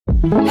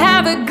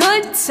Have a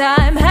good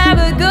time, have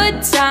a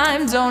good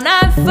time. Don't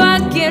I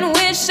fucking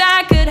wish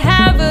I could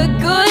have a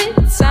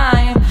good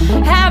time.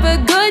 Have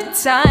a good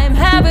time,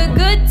 have a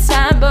good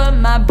time. But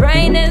my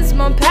brain is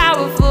more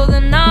powerful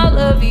than all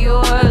of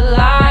your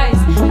lies.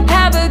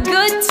 Have a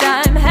good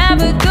time,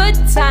 have a good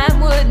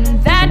time.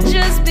 Wouldn't that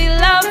just be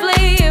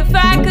lovely if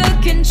I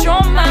could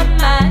control my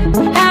mind?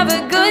 Have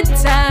a good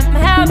time,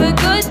 have a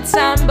good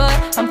time.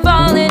 But I'm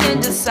falling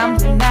into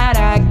something that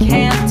I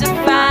can't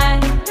define.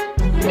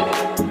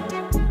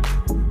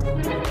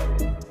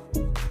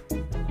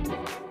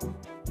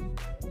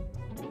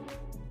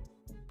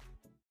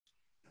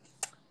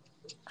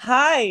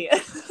 Hi.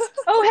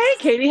 Oh,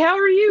 hey, Katie. How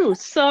are you?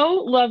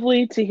 So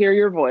lovely to hear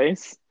your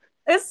voice.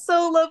 It's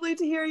so lovely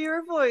to hear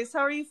your voice. How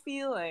are you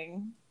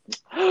feeling?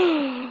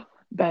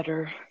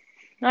 Better.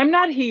 I'm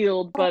not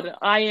healed, but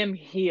I am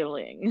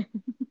healing.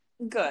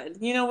 Good.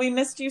 You know, we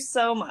missed you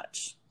so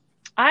much.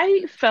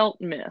 I felt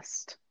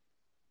missed.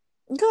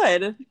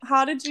 Good.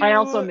 How did you... I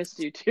also missed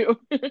you, too.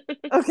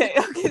 Okay,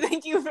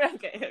 thank you.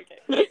 Okay.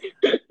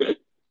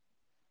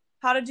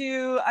 How did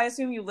you... I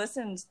assume you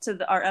listened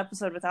to our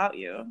episode without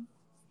you.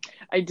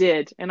 I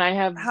did, and I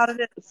have How did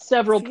it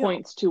several feel?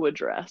 points to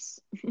address.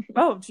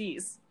 Oh,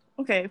 geez.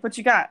 Okay, what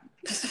you got?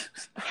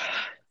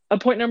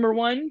 Point number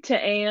 1, to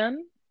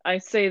Anne, I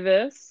say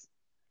this.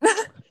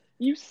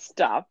 You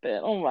stop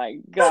it. Oh, my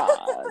God.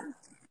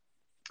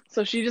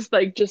 So she just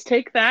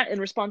take that in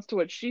response to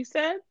what she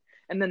said,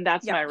 and then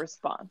that's my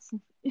response.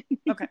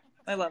 Okay,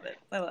 I love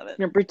it.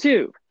 Number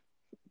 2,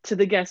 to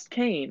the guest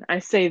Kane, I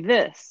say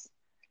this.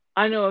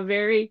 I know a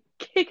very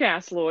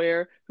kick-ass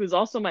lawyer who's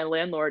also my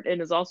landlord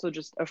and is also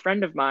just a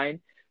friend of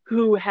mine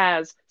who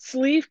has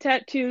sleeve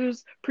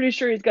tattoos. Pretty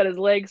sure he's got his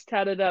legs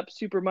tatted up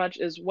super much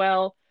as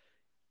well.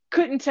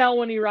 Couldn't tell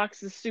when he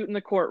rocks his suit in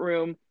the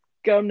courtroom.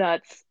 Go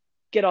nuts.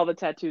 Get all the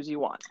tattoos you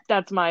want.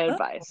 That's my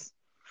advice.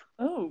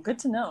 Oh, good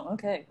to know.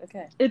 Okay.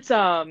 It's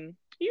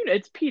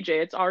it's PJ.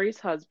 It's Ari's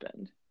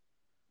husband.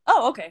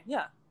 Oh, okay.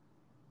 Yeah.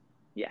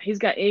 Yeah, he's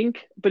got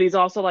ink, but he's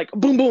also like,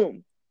 boom,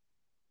 boom.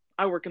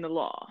 I work in the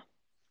law.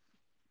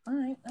 All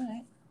right.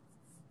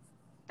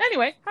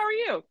 Anyway, how are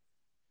you?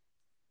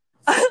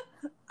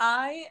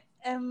 I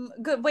am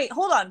good. Wait,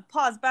 hold on.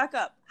 Pause. Back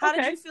up. How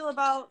Okay. did you feel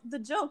about the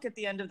joke at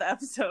the end of the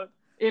episode?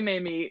 It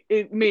made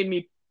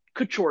me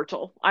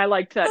chortle. I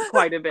liked that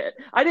quite a bit.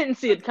 I didn't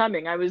see it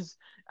coming. I was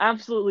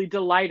absolutely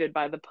delighted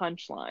by the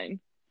punchline.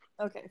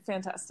 Okay,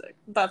 fantastic.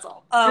 That's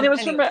all. And it was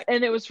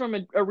anyway. from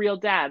a real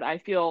dad. I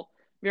feel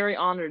very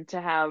honored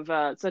to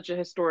have such a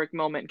historic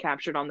moment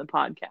captured on the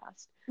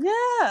podcast.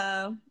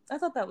 Yeah, I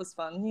thought that was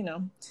fun. You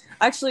know,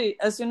 actually,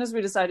 as soon as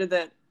we decided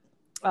that,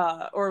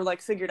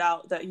 figured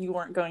out that you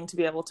weren't going to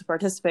be able to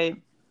participate,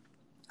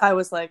 I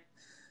was like,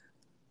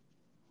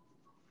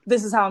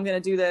 this is how I'm going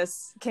to do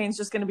this. Kane's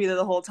just going to be there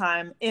the whole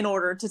time in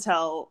order to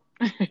tell,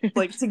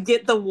 to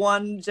get the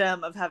one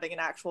gem of having an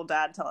actual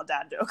dad tell a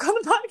dad joke on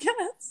the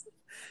podcast.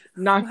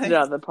 Knocked it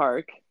out of the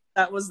park.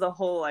 That was the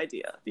whole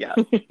idea. Yeah,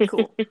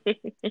 cool.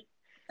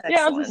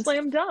 Yeah, it was a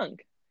slam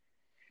dunk.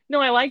 No,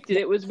 I liked it.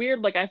 It was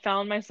weird. I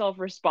found myself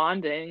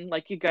responding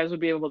like you guys would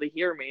be able to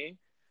hear me.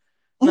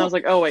 And I was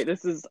like, oh, wait,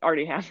 this has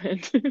already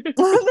happened.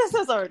 This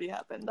has already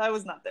happened. I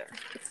was not there.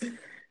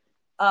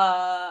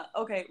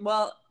 Okay,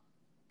 well,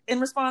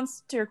 in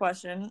response to your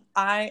question,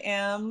 I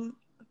am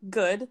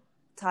good,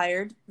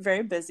 tired,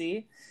 very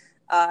busy.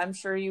 I'm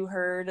sure you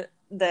heard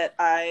that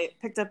I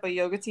picked up a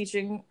yoga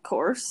teaching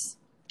course.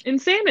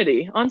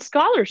 Insanity on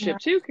scholarship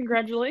too.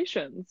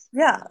 Congratulations.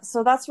 Yeah,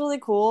 so that's really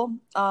cool.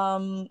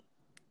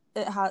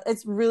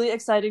 It's really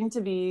exciting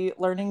to be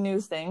learning new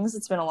things.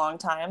 It's been a long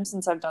time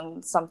since I've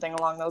done something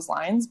along those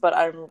lines, but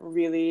I'm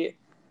really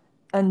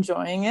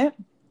enjoying it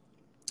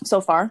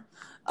so far.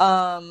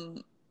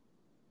 But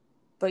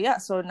yeah,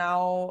 so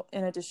now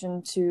in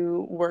addition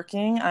to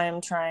working, I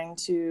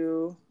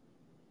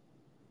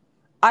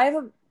have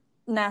a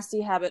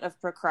nasty habit of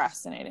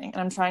procrastinating,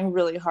 and I'm trying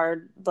really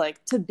hard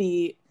to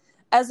be,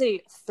 as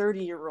a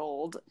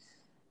 30-year-old,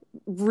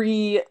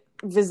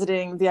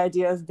 revisiting the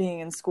idea of being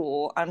in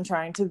school. I'm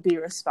trying to be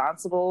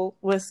responsible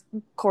with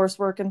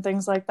coursework and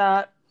things like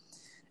that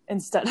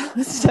instead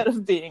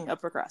of being a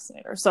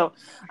procrastinator. So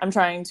I'm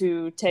trying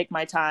to take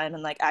my time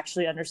and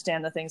actually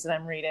understand the things that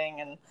I'm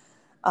reading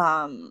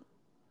and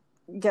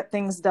get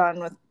things done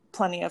with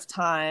plenty of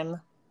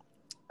time,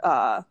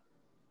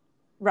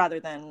 rather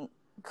than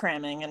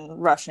cramming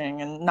and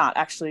rushing and not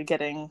actually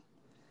getting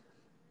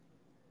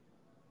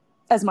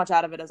as much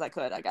out of it as I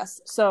could, I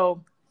guess.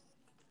 So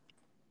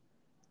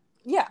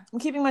yeah, I'm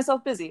keeping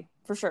myself busy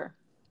for sure.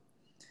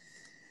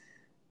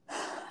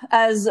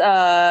 As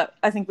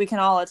I think we can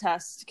all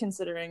attest,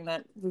 considering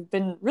that we've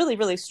been really,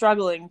 really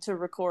struggling to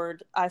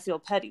record I Feel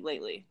Petty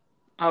lately.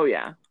 Oh,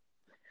 yeah.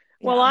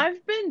 Well,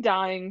 I've been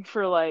dying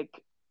for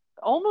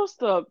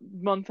almost a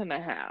month and a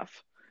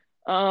half.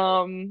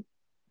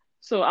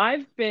 So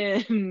I've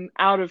been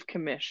out of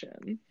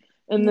commission.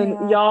 And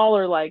then y'all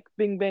are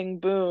bing, bang,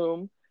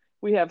 boom.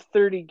 We have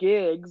 30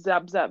 gigs,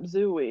 zap, zap,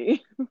 zooey.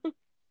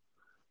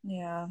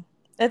 Yeah.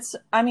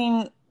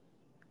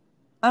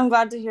 I'm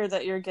glad to hear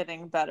that you're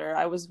getting better.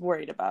 I was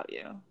worried about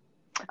you.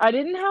 I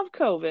didn't have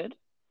COVID.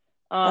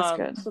 That's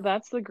good. So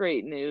that's the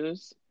great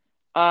news.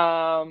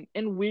 And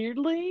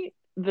weirdly,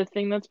 the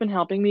thing that's been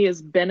helping me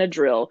is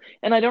Benadryl,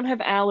 and I don't have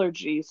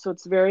allergies, so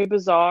it's very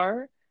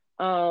bizarre.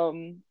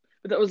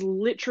 But that was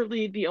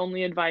literally the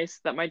only advice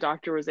that my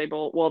doctor was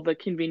able, well, the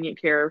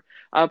convenient care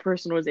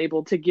person was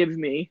able to give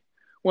me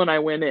when I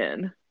went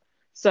in.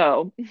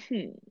 So,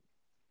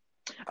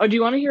 oh, do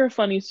you want to hear a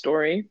funny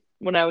story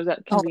when I was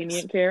at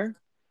convenient care?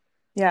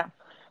 Yeah.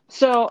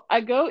 So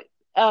I go,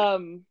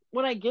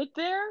 when I get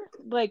there,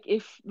 like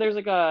if there's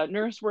like a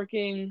nurse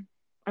working,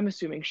 I'm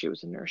assuming she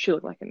was a nurse. She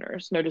looked like a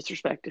nurse. No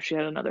disrespect if she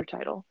had another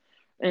title.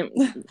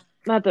 And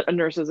not that a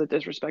nurse is a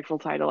disrespectful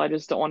title. I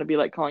just don't want to be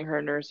like calling her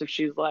a nurse if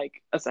she's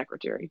like a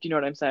secretary. Do you know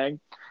what I'm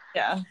saying?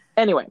 Yeah.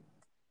 Anyway,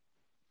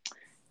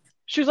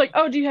 she was like,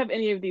 "Oh, do you have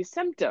any of these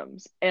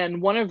symptoms?"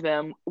 And one of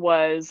them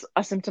was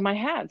a symptom I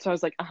had. So I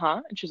was like,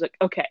 "Uh-huh." And she was like,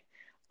 "Okay,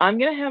 I'm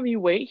gonna have you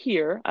wait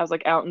here." I was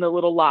like out in the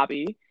little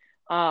lobby,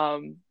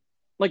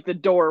 like the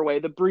doorway,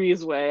 the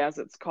breezeway as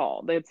it's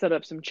called. They had set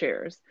up some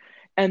chairs.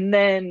 And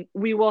then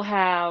we will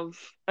have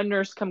a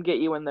nurse come get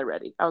you when they're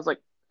ready. I was like,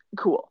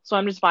 cool. So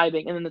I'm just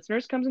vibing. And then this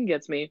nurse comes and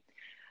gets me.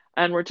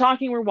 And we're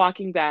talking, we're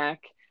walking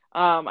back.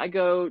 I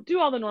go do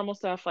all the normal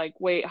stuff like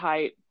weight,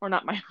 height, or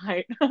not my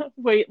height,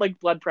 weight,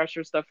 like blood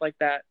pressure, stuff like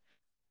that.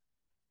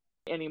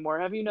 Anymore.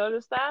 Have you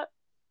noticed that?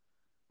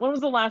 When was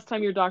the last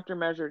time your doctor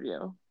measured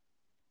you?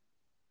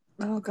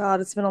 Oh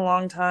God, it's been a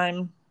long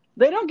time.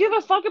 They don't give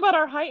a fuck about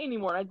our height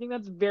anymore. I think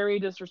that's very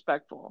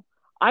disrespectful.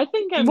 I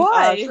think I'm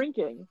Why?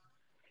 shrinking.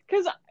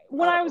 Because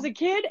when I was a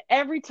kid,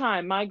 every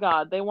time, my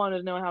God, they wanted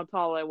to know how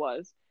tall I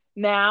was.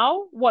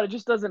 Now, what, it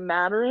just doesn't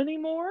matter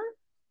anymore?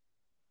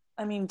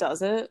 I mean,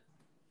 does it?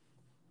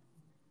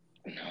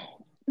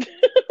 No.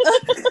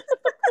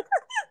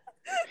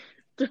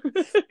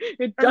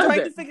 It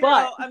doesn't.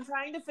 I'm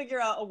trying to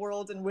figure out a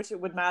world in which it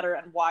would matter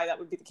and why that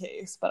would be the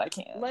case, but I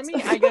can't. Let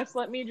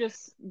me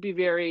just be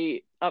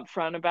very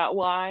upfront about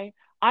why.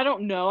 I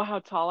don't know how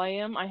tall I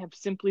am. I have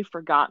simply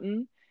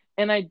forgotten.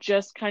 And I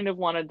just kind of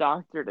want a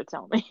doctor to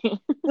tell me.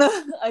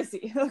 I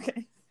see.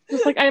 Okay.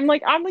 Just like I'm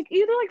like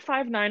either like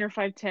 5'9" or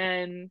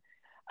 5'10".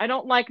 I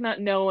don't like not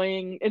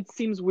knowing. It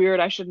seems weird.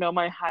 I should know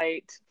my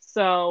height.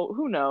 So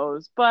who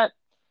knows? But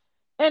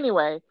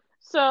anyway,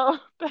 so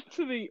back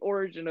to the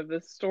origin of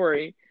this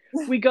story.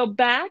 We go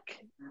back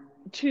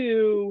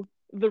to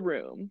the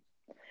room,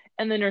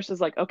 and the nurse is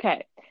like,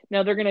 "Okay,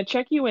 now they're gonna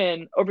check you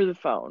in over the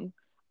phone,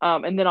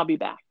 and then I'll be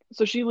back."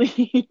 So she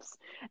leaves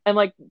and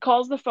like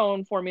calls the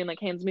phone for me and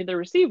like hands me the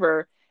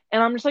receiver.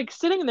 And I'm just like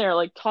sitting there,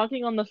 like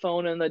talking on the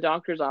phone in the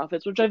doctor's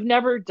office, which I've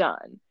never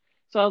done.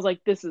 So I was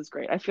like, this is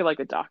great. I feel like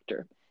a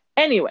doctor.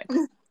 Anyway,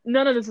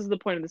 none of this is the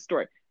point of the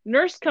story.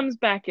 Nurse comes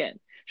back in.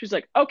 She's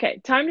like, okay,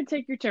 time to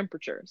take your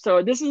temperature.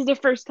 So this is the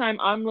first time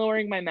I'm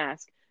lowering my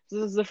mask.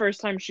 This is the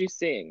first time she's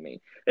seeing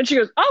me. And she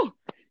goes, oh,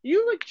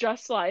 you look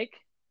just like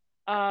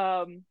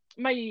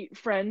my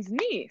friend's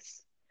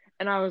niece.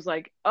 And I was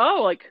like,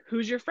 oh, like,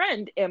 who's your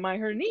friend? Am I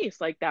her niece?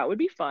 Like, that would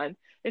be fun.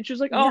 And she was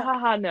like, oh, Yeah.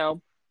 haha,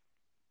 no.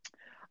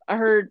 I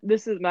heard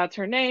that's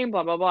her name,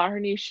 blah, blah, blah. Her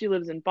niece, she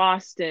lives in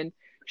Boston.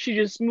 She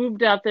just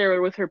moved out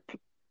there with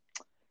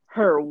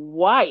her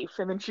wife.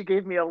 And then she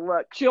gave me a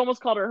look. She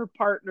almost called her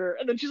partner.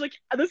 And then she's like,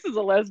 this is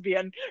a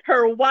lesbian.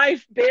 Her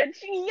wife, bitch.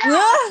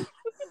 Yeah!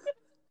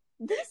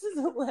 This is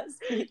a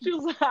lesbian.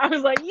 I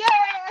was like, yay!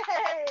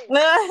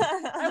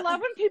 I love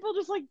when people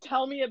just like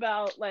tell me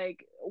about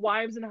like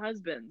wives and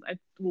husbands. I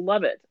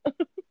love it.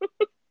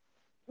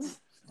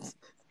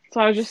 So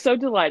I was just so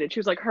delighted. She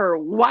was like her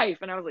wife,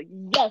 and I was like,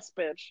 yes,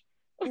 bitch.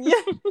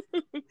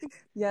 Yeah.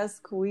 Yes,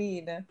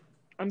 queen.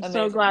 I'm Amazing.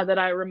 so glad that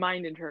I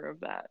reminded her of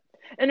that.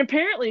 And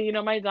apparently, you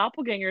know, my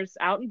doppelganger's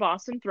out in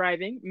Boston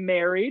thriving,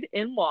 married,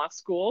 in law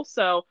school.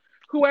 So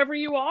whoever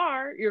you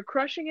are, you're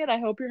crushing it. I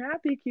hope you're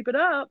happy. Keep it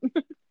up.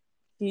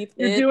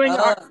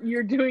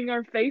 You're doing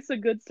our face a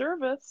good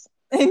service.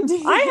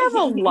 Indeed. I have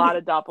a lot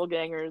of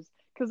doppelgangers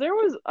because there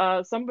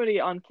was somebody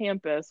on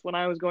campus when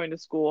I was going to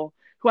school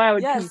who I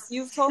would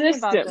you've told me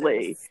about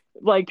this.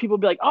 Like people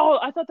would be like, oh,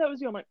 I thought that was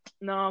you. I'm like,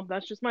 no,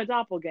 that's just my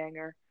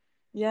doppelganger.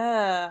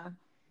 Yeah.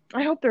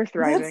 I hope they're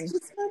thriving. That's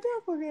just my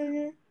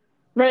doppelganger.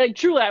 Right, like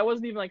truly, I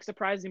wasn't even like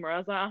surprised anymore. I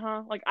was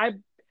like, like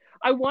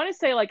I want to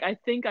say like I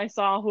think I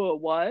saw who it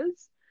was,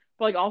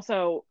 but like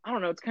also I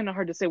don't know. It's kind of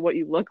hard to say what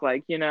you look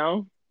like, you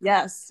know.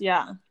 Yes,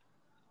 yeah.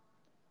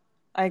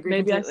 I agree.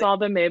 Maybe completely. I saw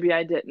them, maybe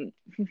I didn't.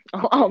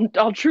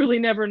 I'll truly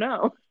never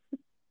know.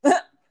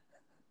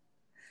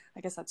 I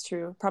guess that's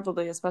true.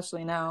 Probably,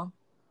 especially now.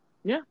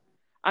 Yeah.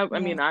 I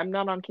mean, I'm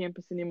not on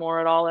campus anymore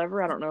at all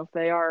ever. I don't know if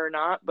they are or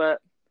not,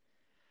 but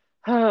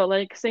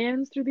like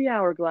sands through the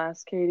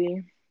hourglass,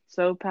 Katie.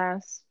 So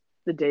pass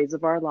the days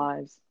of our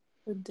lives.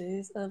 The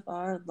days of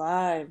our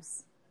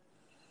lives.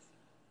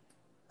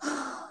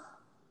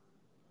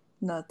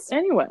 Nuts.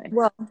 Anyway.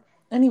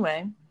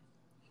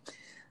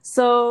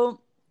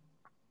 So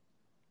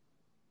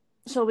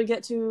shall we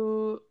get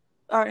to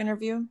our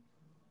interview?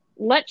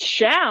 Let's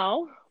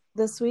shall.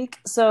 This week.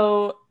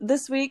 So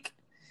this week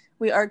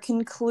We are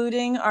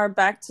concluding our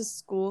back to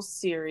school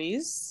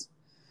series.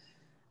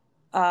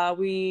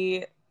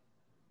 We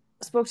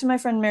spoke to my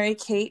friend Mary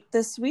Kate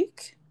this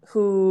week,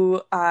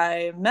 who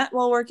I met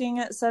while working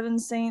at Seven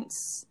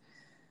Saints,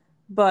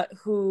 but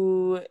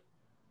who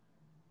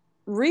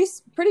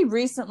pretty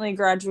recently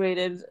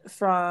graduated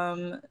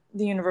from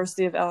the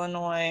University of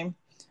Illinois,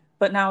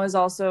 but now is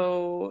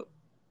also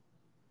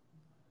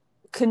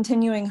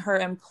continuing her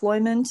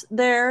employment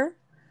there.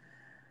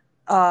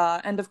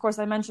 And of course,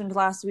 I mentioned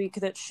last week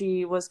that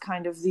she was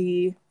kind of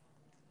the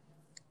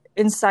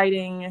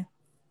inciting...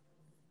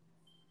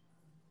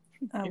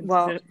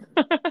 well,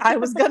 I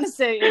was going to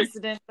say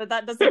incident, but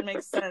that doesn't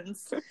make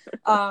sense.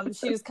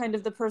 She was kind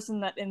of the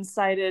person that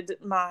incited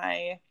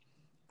my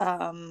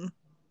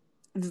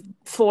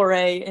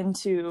foray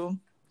into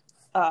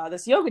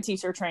this yoga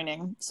teacher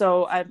training.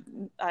 So I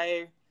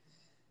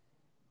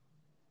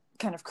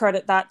kind of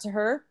credit that to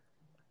her.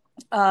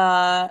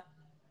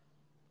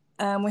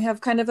 We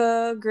have kind of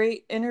a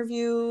great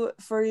interview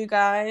for you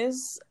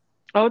guys.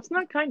 Oh, it's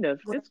not kind of.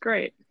 It's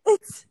great.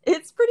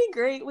 It's pretty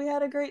great. We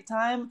had a great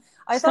time.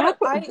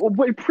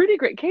 Pretty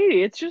great,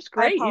 Katie. It's just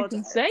great. You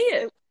can say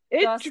it.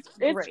 It's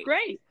great.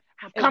 Great.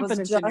 Have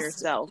confidence in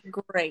yourself.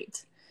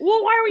 Great.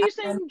 Well, why were you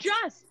saying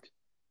just?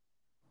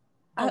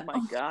 Oh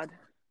my God.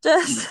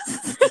 Just.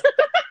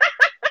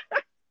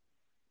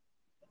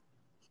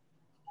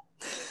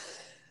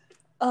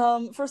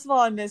 First of all,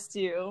 I missed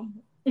you.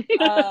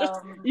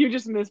 You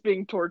just miss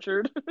being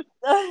tortured.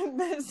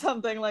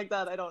 Something like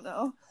that. I don't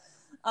know.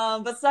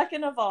 But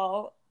second of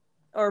all,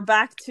 or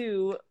back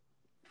to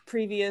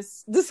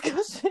previous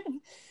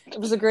discussion, it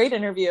was a great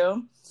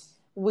interview.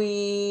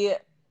 I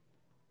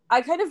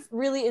kind of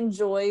really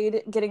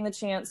enjoyed getting the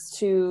chance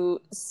to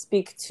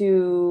speak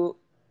to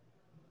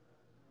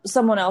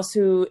someone else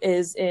who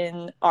is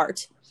in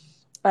art.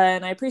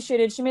 And I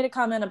appreciated, she made a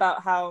comment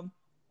about how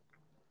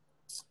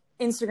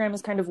Instagram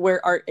is kind of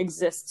where art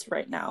exists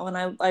right now.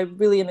 And I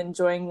really am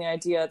enjoying the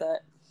idea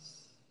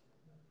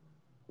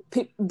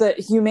that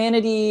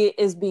humanity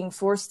is being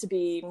forced to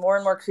be more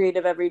and more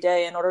creative every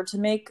day in order to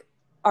make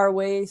our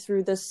way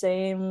through the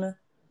same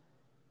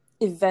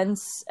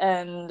events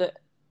and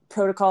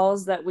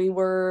protocols that we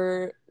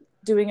were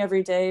doing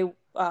every day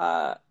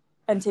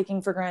and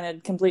taking for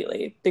granted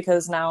completely,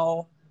 because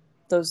now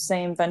those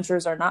same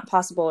ventures are not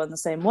possible in the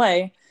same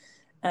way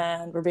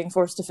and we're being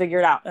forced to figure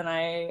it out. And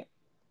I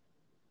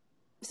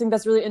think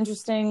that's really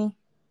interesting,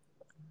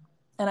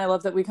 and I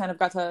love that we kind of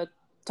got to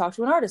talk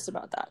to an artist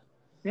about that.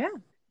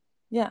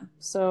 Yeah.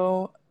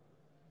 So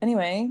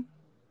anyway,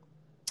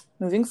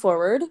 moving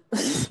forward,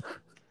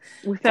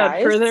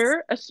 without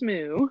further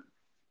ado,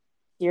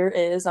 here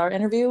is our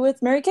interview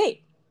with Mary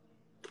Kate.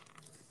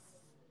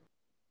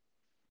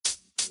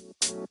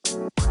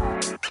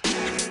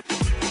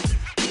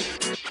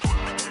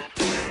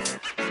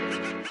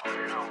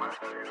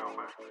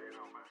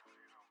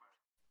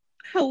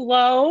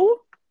 Hello.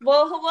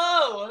 Well,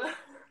 hello.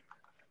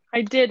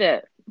 I did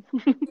it.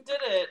 You did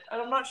it.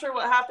 I'm not sure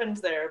what happened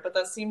there, but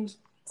that seemed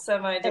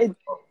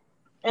semi-difficult.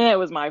 It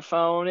was my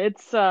phone.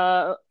 It's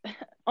on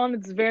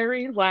its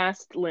very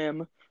last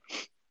limb.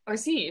 I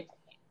see.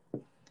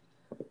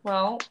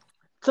 Well,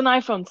 it's an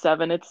iPhone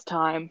 7. It's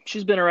time.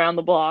 She's been around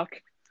the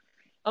block.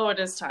 Oh, it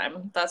is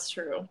time. That's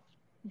true.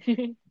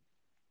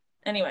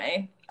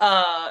 Anyway,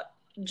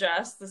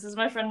 Jess, this is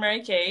my friend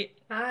Mary Kate.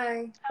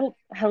 Hi.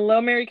 Hello,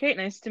 Mary Kate.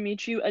 Nice to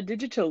meet you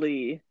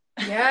digitally.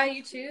 Yeah,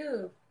 you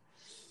too.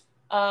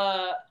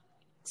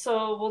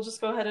 So we'll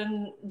just go ahead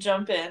and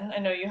jump in. I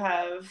know you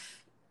have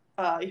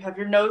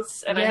your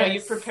notes, and yes. I know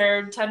you've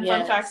prepared 10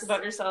 fun facts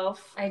about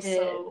yourself. I did.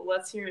 So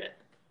let's hear it.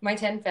 My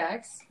 10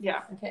 facts?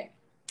 Yeah. Okay.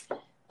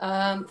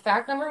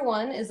 Fact number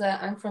 1 is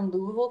that I'm from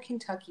Louisville,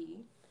 Kentucky,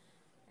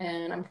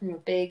 and I'm from a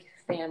big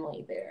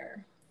family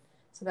there.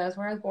 So that's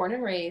where I was born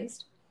and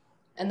raised.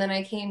 And then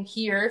I came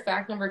here,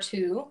 fact number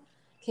 2,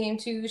 came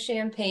to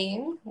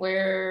Champaign,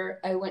 where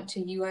I went to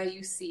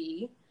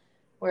UIUC,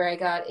 where I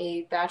got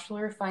a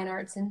Bachelor of Fine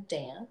Arts in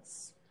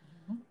Dance.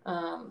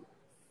 Mm-hmm.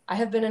 I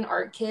have been an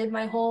art kid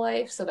my whole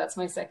life, so that's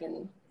my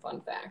second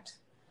fun fact.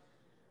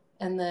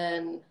 And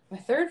then my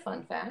third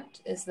fun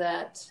fact is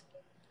that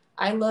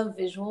I love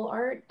visual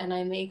art, and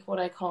I make what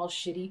I call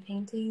shitty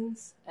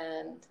paintings,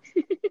 and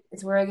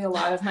it's where I get a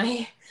lot of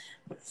my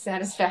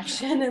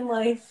satisfaction in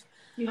life.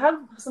 You have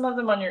some of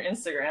them on your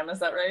Instagram, is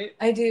that right?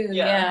 I do,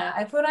 yeah.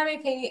 I put on my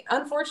painting.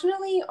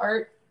 Unfortunately,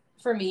 art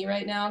for me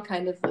right now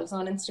kind of lives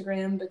on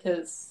Instagram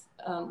because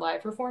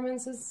live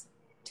performance is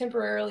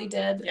temporarily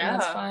dead, and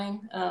that's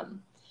fine.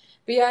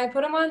 But yeah, I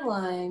put them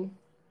online.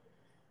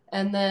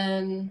 And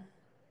then,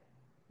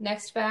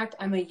 next fact,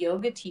 I'm a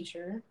yoga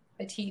teacher.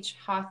 I teach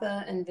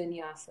Hatha and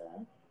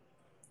Vinyasa.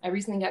 I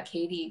recently got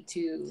Katie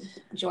to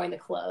join the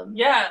club.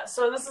 Yeah,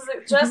 so this is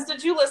it. Jess,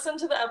 did you listen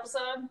to the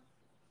episode?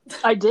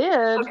 I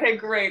did. Okay,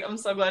 great. I'm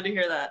so glad to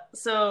hear that.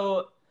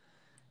 So,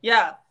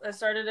 yeah, I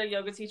started a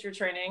yoga teacher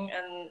training,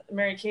 and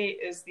Mary Kate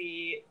is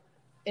the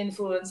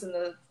influence and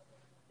the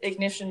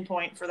ignition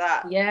point for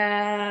that.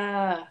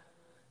 Yeah.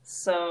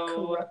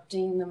 So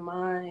corrupting the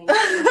mind.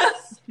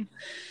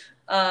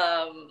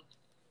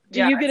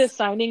 Do you get a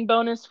signing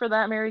bonus for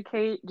that, Mary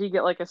Kate? Do you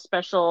get like a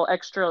special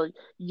extra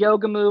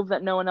yoga move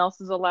that no one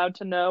else is allowed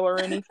to know or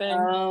anything?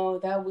 Oh,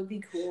 that would be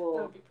cool.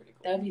 That would be pretty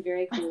cool. That would be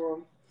very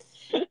cool.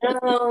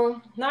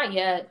 No, not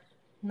yet.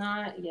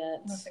 Not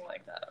yet. Nothing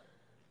like that.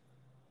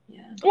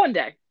 Yeah. One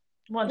day.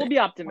 One day. We'll be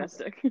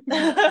optimistic.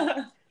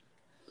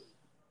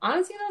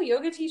 Honestly, though,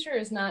 yoga teacher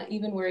is not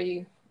even where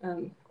you.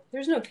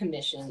 There's no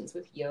commissions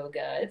with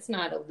yoga. It's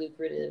not a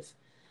lucrative.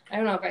 I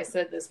don't know if I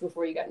said this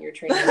before you got in your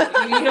training.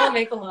 You don't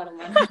make a lot of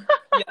money.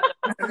 Yeah,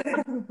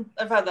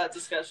 I've had that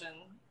discussion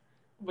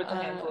with a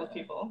handful of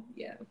people.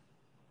 Yeah.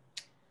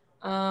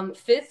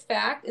 Fifth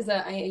fact is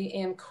that I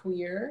am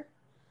queer.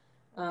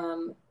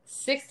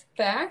 Sixth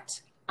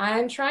fact,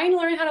 I'm trying to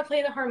learn how to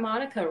play the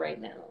harmonica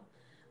right now.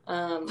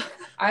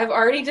 I've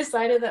already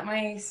decided that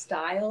my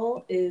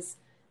style is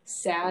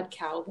sad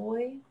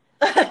cowboy.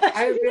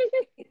 I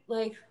really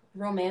like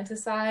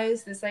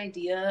romanticize this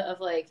idea of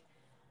like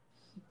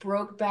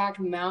Brokeback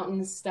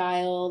Mountain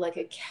style, like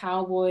a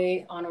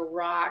cowboy on a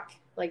rock,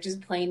 like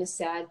just playing a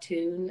sad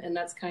tune, and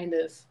that's kind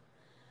of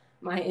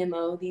my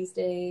MO these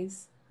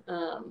days.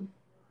 Sad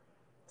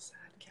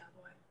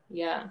cowboy.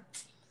 Yeah.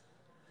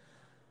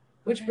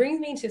 Which brings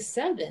me to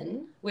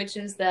 7, which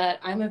is that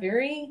I'm a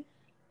very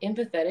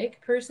empathetic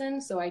person,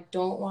 so I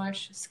don't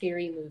watch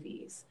scary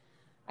movies.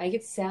 I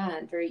get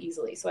sad very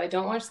easily, so I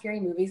don't watch scary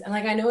movies. And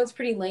like, I know it's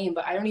pretty lame,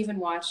 but I don't even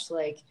watch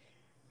like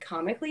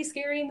comically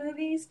scary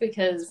movies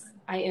because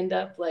I end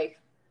up like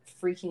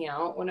freaking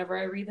out whenever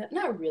I read them.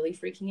 Not really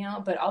freaking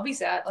out, but I'll be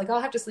sad. Like,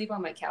 I'll have to sleep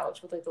on my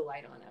couch with like the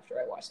light on after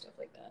I watch stuff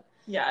like that.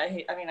 Yeah, I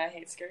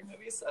hate scary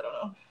movies. I don't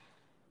know.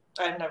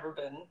 I've never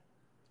been.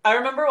 I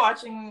remember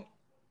watching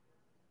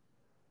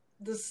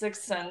The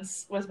Sixth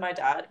Sense with my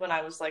dad when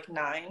I was like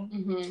 9.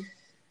 Mm-hmm.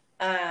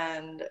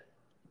 And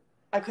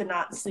I could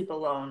not sleep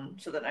alone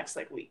for the next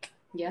like week.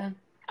 Yeah.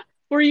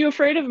 Were you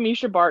afraid of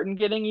Misha Barton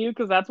getting you?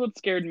 Because that's what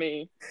scared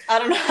me. I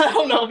don't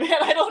know,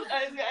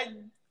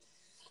 man.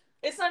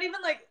 It's not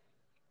even like,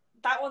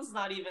 that one's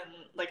not even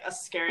like a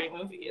scary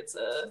movie. It's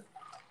a...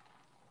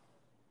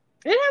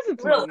 It has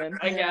its thriller, moments.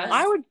 I guess.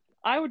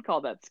 I would call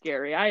that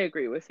scary. I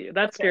agree with you.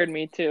 That scared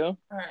me too.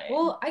 All right.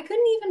 Well, I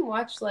couldn't even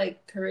watch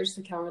like Courage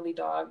the Cowardly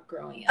Dog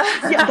growing up.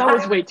 Yeah, that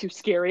was way too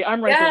scary.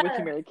 I'm right there with Yeah.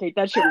 you, Mary Kate.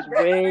 That shit was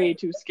way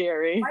too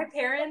scary. My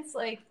parents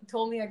like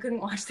told me I couldn't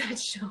watch that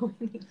show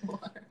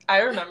anymore.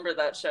 I remember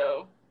that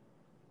show.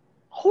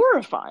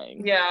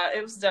 Horrifying. Yeah,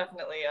 it was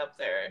definitely up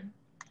there.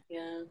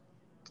 Yeah.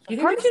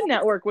 Cartoon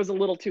Network was a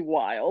little too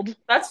wild.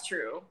 That's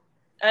true.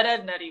 Ed,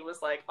 Ed, and Eddie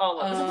was like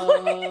all over the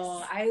place.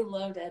 Oh, I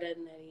loved Ed, Ed,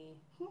 and Eddie.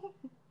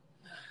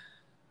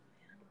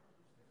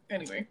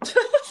 Anyway.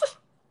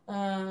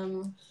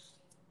 8th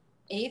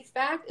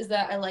fact is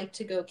that I like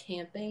to go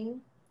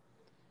camping.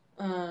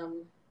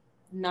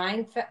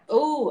 9 fact.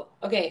 Oh,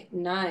 okay.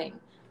 9.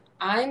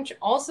 I'm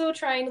also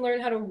trying to learn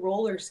how to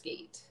roller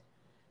skate.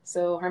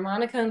 So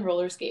harmonica and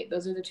roller skate.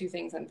 Those are the 2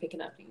 things I'm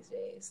picking up these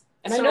days.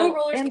 And I know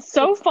roller skate. And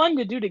so fun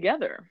to do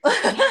together.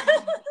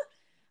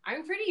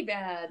 I'm pretty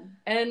bad.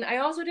 And I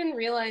also didn't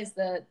realize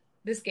that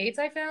the skates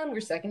I found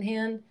were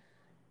secondhand.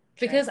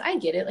 Because I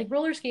get it, like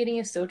roller skating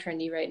is so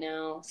trendy right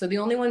now. So the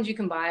only ones you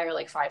can buy are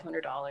like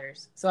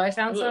 $500. So I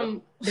found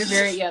some. They're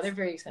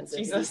very expensive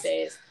these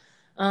days.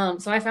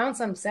 So I found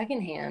some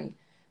secondhand,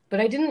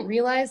 but I didn't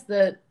realize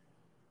that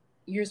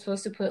you're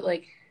supposed to put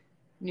like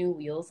new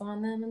wheels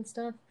on them and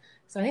stuff.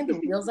 So I think the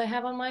wheels I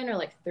have on mine are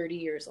like 30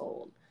 years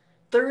old.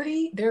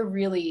 30? They're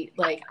really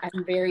like,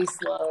 I'm very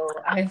slow.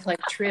 I've like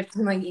tripped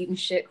and like eaten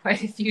shit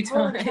quite a few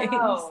times.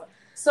 Oh,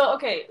 so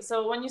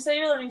when you say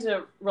you're learning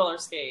to roller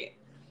skate,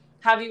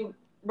 have you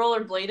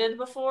rollerbladed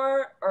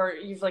before, or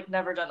you've like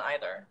never done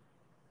either?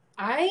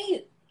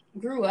 I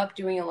grew up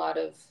doing a lot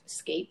of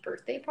skate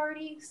birthday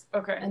parties.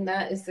 Okay. And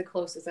that is the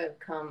closest I've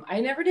come. I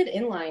never did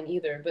inline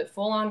either, but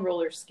full on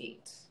roller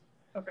skates.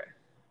 Okay.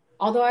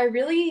 Although I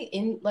really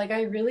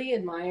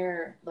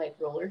admire like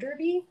roller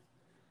derby,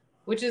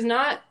 which is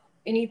not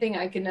anything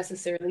I could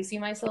necessarily see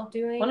myself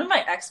doing. One of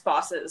my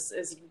ex-bosses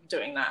is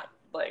doing that,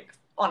 like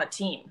on a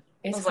team.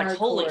 It's I was like,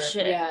 holy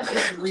shit. Yeah,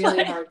 it's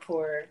really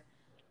hardcore.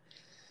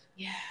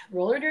 Yeah,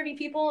 roller derby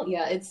people.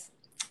 Yeah,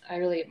 I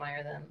really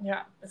admire them.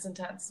 Yeah, it's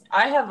intense.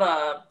 I have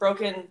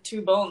broken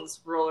 2 bones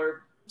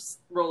roller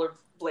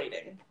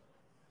blading.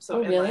 So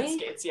really? Inline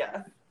skates,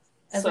 yeah.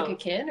 As like a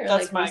kid, or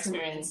that's like my recently?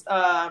 experience.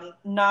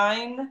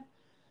 9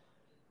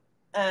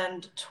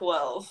 and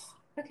 12.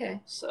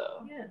 Okay.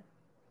 So yeah,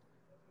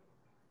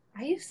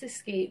 I used to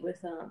skate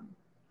with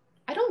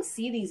I don't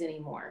see these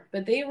anymore,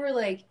 but they were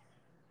like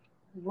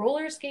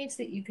roller skates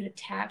that you could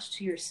attach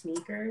to your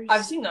sneakers.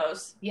 I've seen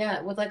those.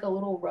 Yeah, with like a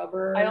little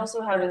rubber. I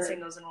also haven't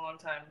seen those in a long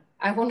time.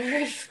 I wonder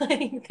if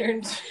like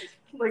they're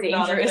Like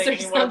dangerous or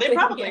something. They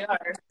probably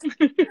are.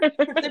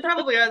 They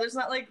probably are. There's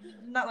not like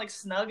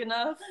snug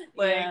enough.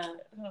 Like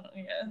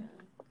yeah.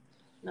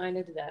 No, I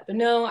never did that. But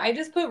no, I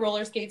just put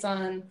roller skates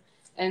on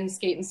and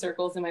skate in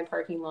circles in my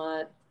parking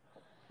lot.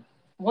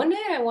 One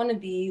day I want to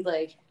be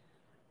like,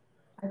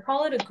 I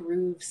call it a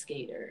groove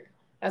skater.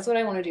 That's what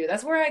I want to do.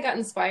 That's where I got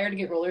inspired to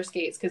get roller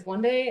skates. Because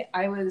one day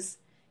I was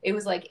it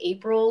was like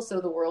April,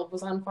 so the world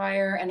was on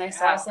fire, and I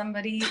saw Yeah.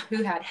 somebody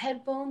who had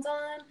headphones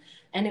on,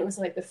 and it was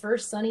like the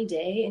first sunny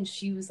day, and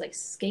she was like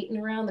skating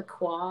around the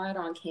quad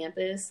on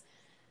campus.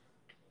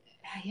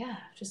 Yeah,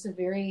 just a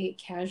very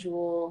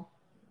casual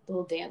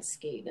little dance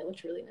skate. It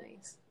looked really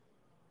nice.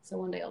 So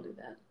one day I'll do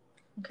that.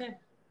 Okay.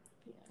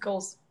 Yeah.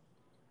 Goals.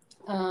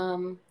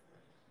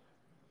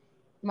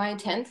 My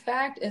 10th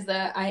fact is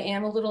that I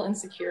am a little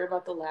insecure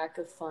about the lack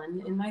of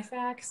fun in my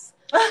facts.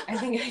 I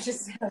think I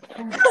just have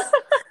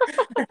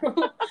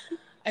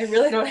I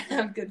really don't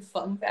have good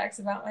fun facts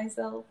about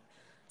myself.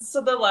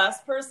 So the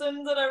last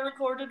person that I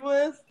recorded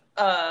with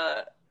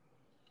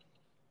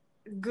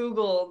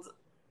Googled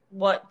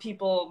what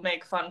people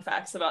make fun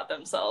facts about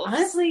themselves.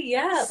 Honestly,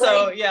 yeah.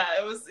 So like, yeah,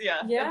 it was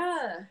yeah.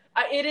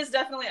 It is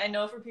definitely, I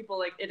know for people,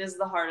 like, it is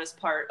the hardest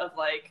part of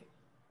like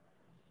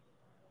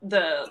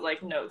the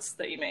like notes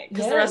that you make,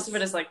 because the rest of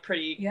it is like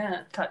pretty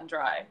Yeah. cut and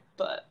dry.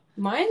 But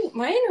Mine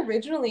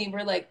originally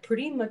were like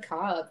pretty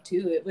macabre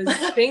too. It was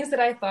things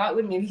that I thought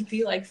would maybe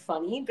be like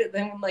funny, but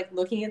then like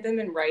looking at them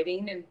and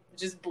writing and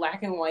just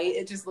black and white,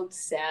 it just looked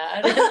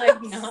sad and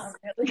like not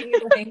really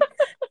like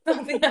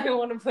something I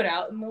want to put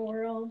out in the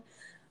world.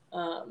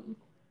 But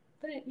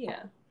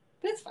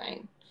it's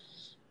fine.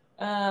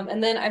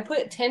 And then I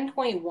put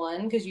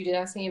 10.1 because you did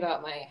ask me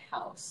about my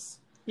house.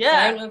 So I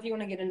yeah, don't know if you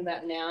want to get into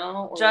that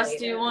now or Jess, later.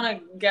 do you want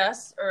to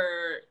guess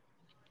or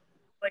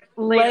like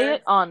Lay later?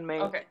 it on me.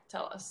 Okay,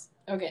 tell us.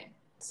 Okay,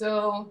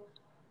 so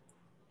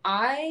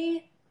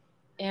I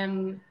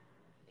am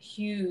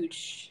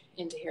huge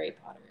into Harry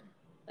Potter.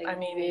 Like, I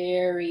mean,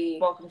 very.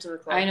 Welcome to the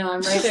club. I know,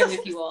 I'm right there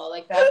with you all.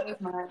 Like, that was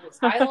my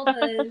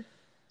childhood.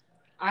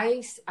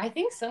 I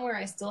think somewhere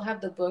I still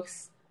have the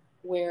books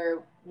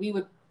where we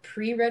would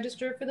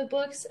pre-register for the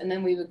books, and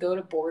then we would go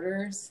to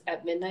Borders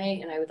at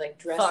midnight, and I would like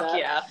dress Fuck up.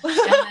 yeah. And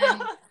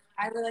then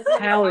I would like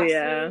have a Hell costume,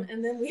 yeah.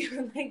 and then we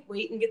would like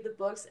wait and get the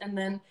books, and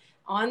then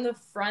on the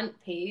front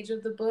page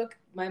of the book,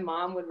 my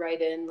mom would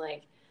write in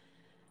like,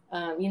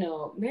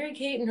 Mary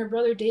Kate and her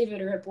brother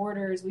David are at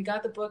Borders. We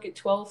got the book at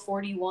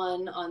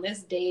 12:41 on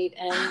this date,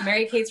 and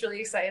Mary Kate's really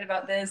excited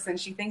about this, and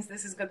she thinks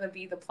this is going to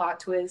be the plot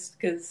twist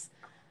because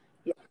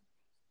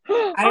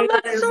Oh,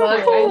 that's so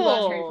I cool.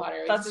 love Harry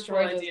Potter. I That's a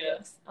destroyed cool those idea.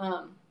 books.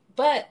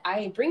 But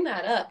I bring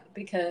that up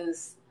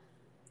because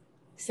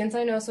since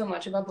I know so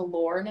much about the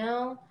lore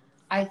now,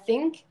 I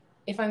think,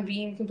 if I'm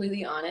being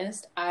completely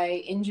honest,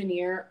 I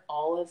engineer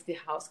all of the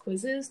house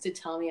quizzes to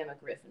tell me I'm a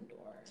Gryffindor.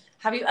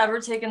 Have you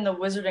ever taken the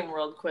Wizarding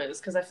World quiz?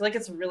 Because I feel like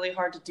it's really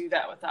hard to do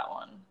that with that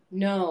one.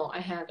 No, I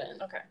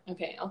haven't. Okay.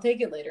 Okay, I'll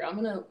take it later. I'm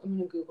gonna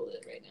Google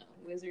it right now.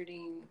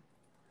 Wizarding.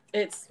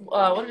 It's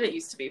what did it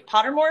used to be?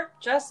 Pottermore?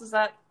 Jess, is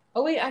that?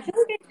 Oh wait, I feel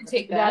like I should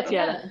take that. That's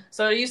yeah.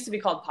 So it used to be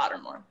called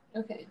Pottermore,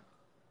 Okay.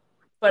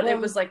 but Well- it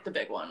was like the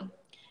big one.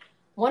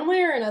 One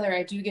way or another,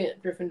 I do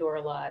get Gryffindor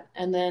a lot,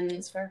 and then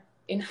It's fair.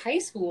 in high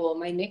school,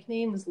 my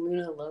nickname was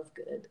Luna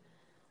Lovegood.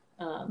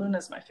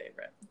 Luna's my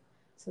favorite.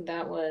 So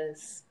that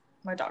was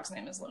My dog's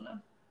name is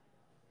Luna.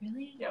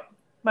 really Yep.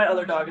 My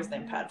other dog is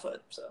named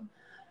Padfoot. So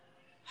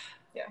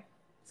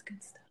it's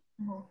good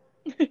stuff.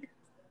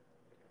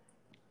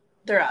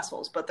 they're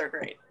assholes, but they're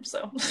great.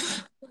 So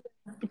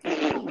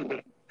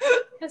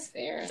That's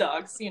fair.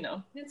 dogs, you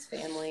know. It's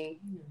family.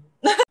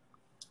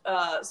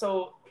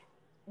 So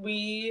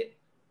we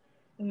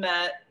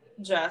met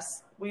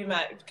Jess. We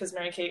met because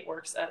Mary Kate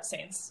works at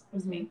Saints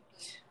with me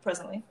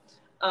presently.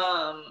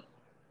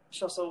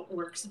 She also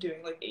works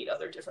doing like 8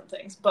 other different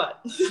things, but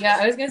Yeah,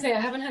 I was gonna say I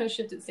haven't had a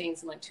shift at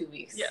Saints in like 2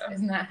 weeks. Yeah.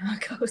 Isn't that how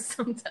it goes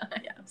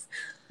sometimes?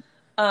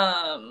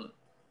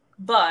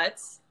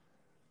 But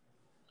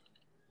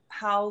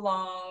how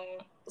long?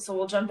 So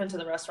we'll jump into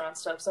the restaurant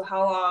stuff. So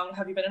how long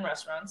have you been in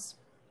restaurants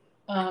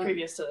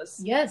previous to this?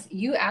 Yes,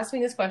 you asked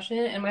me this question,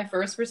 and my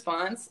first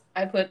response,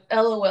 I put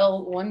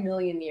LOL 1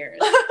 million years.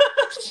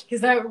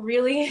 Because that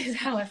really is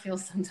how I feel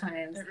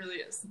sometimes. It really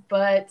is.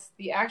 But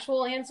the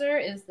actual answer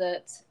is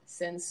that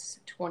since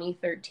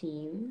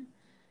 2013.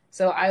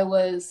 So I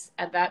was,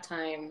 at that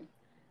time,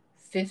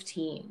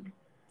 15.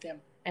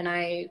 Damn. And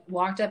I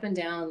walked up and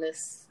down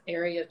this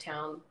area of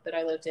town that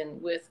I lived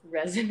in with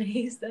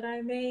resumes that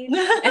I made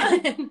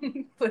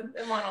and put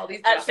them on all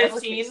these At job 15?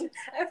 applications.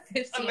 At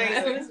 15.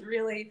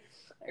 Amazing.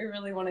 I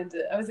really wanted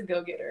to, I was a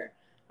go-getter.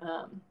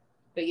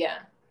 But yeah,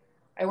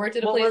 I worked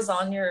at a What place. was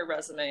on your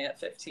resume at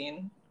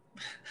 15?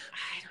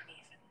 I don't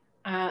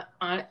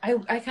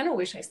even. I kind of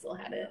wish I still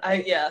had it.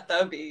 Yeah,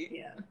 that would be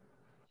Yeah.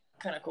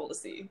 kind of cool to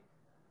see.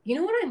 You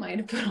know what I might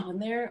have put on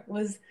there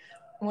was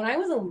when I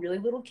was a really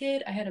little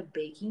kid, I had a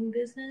baking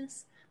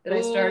business that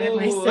I started Ooh.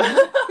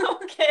 myself.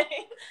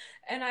 Okay.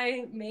 And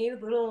I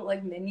made little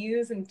like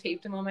menus and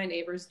taped them on my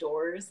neighbors'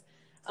 doors.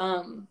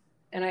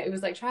 And it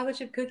was like chocolate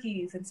chip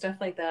cookies and stuff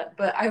like that.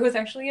 But I was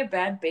actually a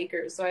bad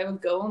baker, so I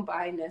would go and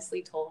buy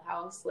Nestle Toll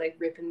House like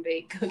rip and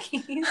bake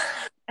cookies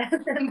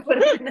and then put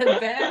them in a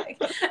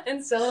bag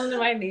and sell them to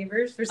my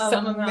neighbors for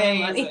some amount of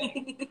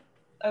money.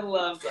 I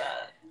love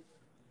that.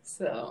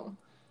 So,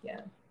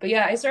 yeah. But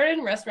yeah, I started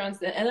in restaurants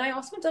then, and I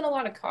also done a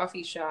lot of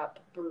coffee shop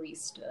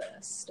barista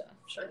stuff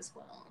as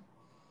well.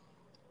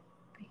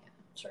 But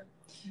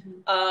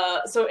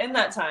So in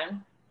that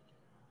time,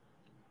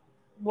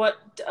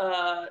 what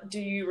do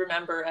you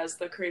remember as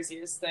the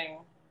craziest thing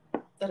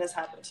that has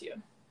happened to you?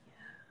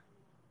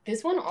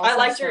 This one also I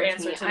liked your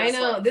stumped answer me. to I this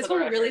know, one, this for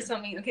the one really record.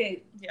 stumped me.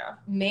 Okay, Yeah.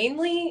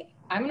 mainly,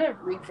 I'm going to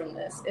read from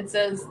this. It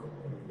says,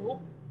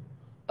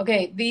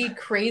 okay, the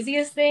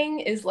craziest thing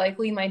is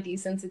likely my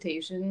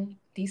desensitization.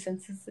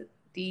 Desensitization?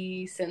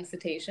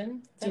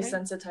 Is that right?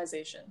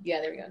 Desensitization. Yeah,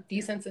 there we go.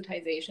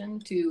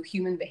 Desensitization to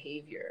human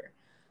behavior.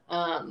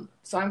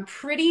 So I'm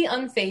pretty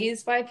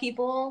unfazed by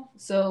people.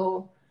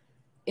 So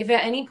if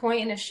at any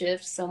point in a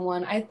shift,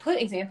 I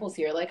put examples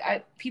here, like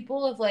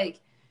people have like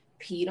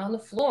peed on the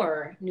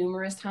floor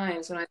numerous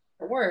times when I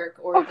work,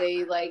 or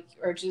they like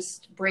are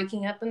just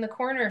breaking up in the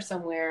corner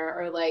somewhere,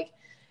 or like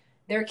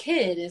their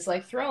kid is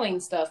like throwing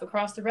stuff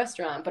across the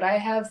restaurant. But I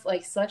have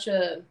like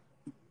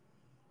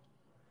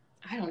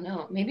I don't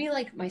know, maybe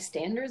like my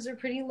standards are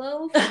pretty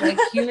low for like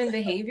human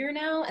behavior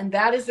now. And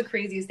that is the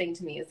craziest thing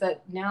to me, is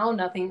that now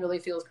nothing really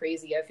feels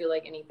crazy. I feel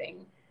like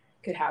anything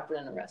could happen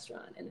in a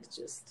restaurant, and it's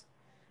just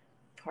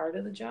part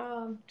of the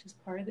job,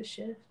 just part of the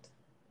shift.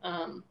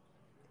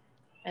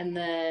 And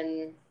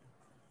then,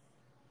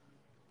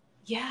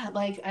 yeah,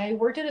 like I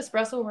worked at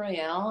Espresso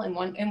Royale,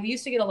 and we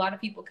used to get a lot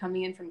of people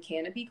coming in from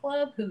Canopy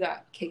Club who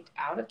got kicked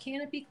out of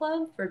Canopy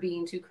Club for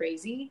being too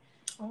crazy.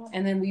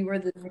 And then we were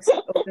the next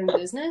open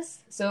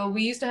business. So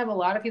we used to have a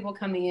lot of people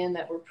coming in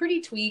that were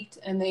pretty tweaked,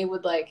 and they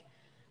would like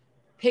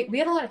we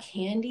had a lot of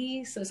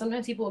candy. So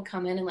sometimes people would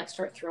come in and like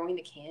start throwing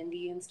the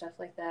candy and stuff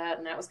like that.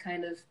 And that was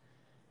kind of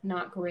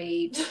not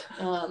great.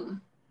 To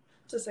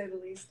say the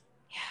least.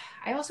 Yeah.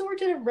 I also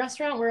worked at a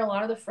restaurant where a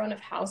lot of the front of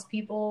house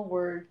people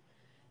were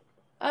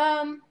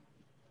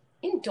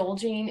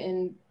indulging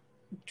in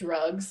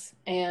drugs.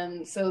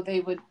 And so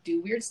they would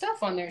do weird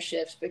stuff on their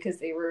shifts because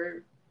they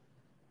were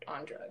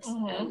on drugs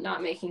and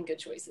not making good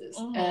choices.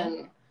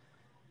 And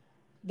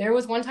there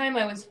was one time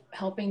I was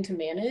helping to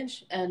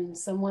manage, and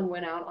someone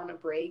went out on a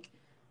break,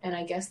 and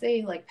I guess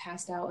they like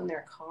passed out in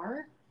their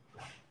car,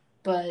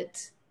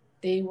 but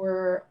they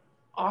were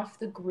off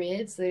the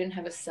grid, so they didn't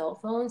have a cell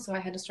phone. So I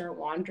had to start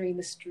wandering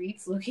the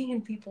streets looking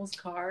in people's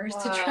cars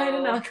to try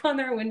to knock on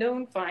their window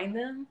and find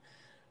them.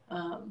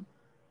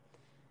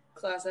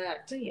 Class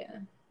act. So yeah.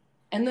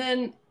 And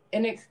then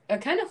a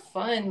kind of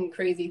fun,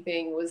 crazy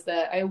thing was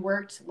that I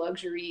worked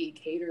luxury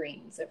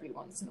caterings every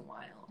once in a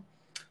while,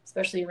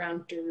 especially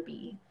around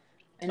Derby.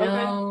 I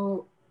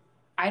know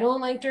I don't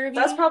like Derby.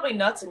 That's probably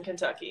nuts in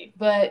Kentucky.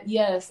 But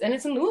yes, and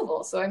it's in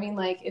Louisville. So I mean,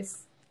 like,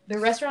 it's the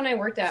restaurant I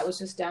worked at was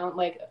just down,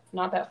 like,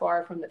 not that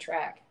far from the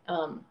track.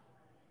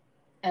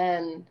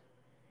 And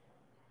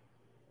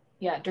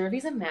yeah,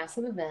 Derby's a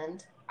massive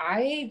event.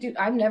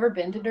 I've never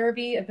been to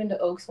Derby. I've been to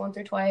Oaks once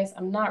or twice.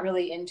 I'm not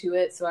really into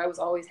it, so I was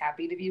always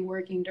happy to be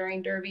working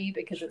during Derby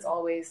because it's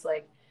always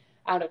like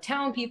out of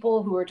town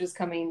people who are just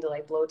coming to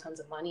like blow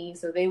tons of money.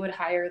 So they would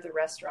hire the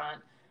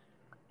restaurant,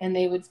 and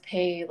they would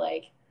pay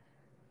like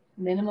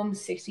minimum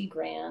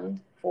 $60,000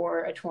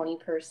 for a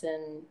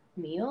 20-person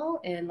meal,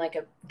 and like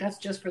that's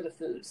just for the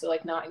food. So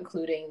like not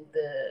including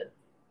the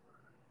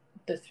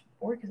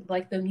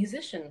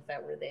musicians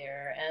that were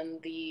there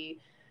and the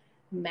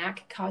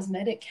MAC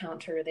cosmetic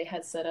counter they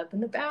had set up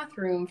in the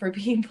bathroom for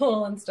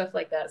people and stuff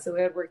like that. So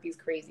we would work these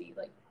crazy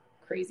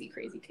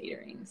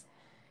caterings,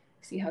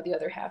 see how the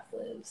other half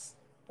lives.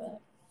 But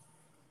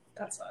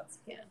that sucks.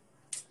 Yeah.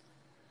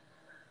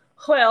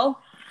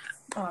 Well,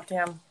 oh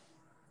damn,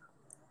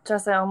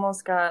 Jess, I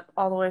almost got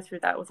all the way through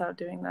that without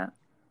doing that.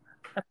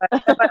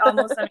 If I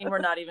almost, I mean, we're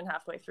not even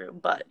halfway through,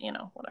 but you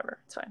know, whatever,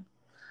 it's fine.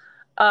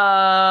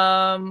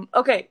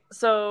 Okay,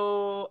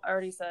 so I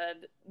already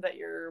said that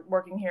you're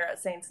working here at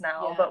Saints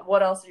now, but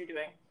what else are you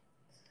doing?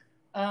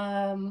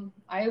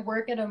 I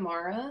work at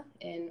Amara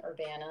in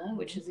Urbana,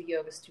 which is a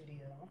yoga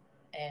studio,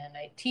 and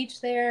I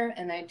teach there,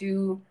 and I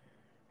do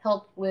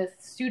help with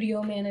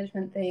studio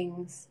management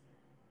things.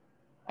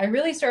 I've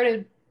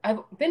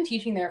been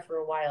teaching there for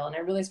a while, and I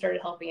really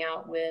started helping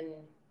out when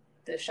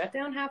the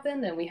shutdown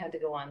happened and we had to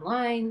go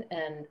online,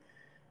 and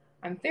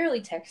I'm fairly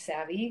tech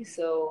savvy,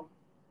 so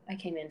I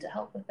came in to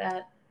help with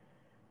that.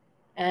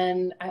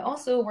 And I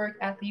also work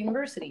at the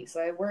university. So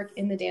I work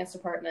in the dance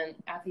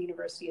department at the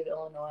University of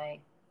Illinois.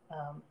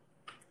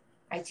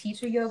 I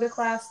teach a yoga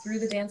class through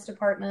the dance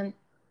department,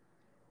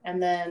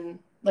 and then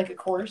like a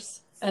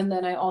course. And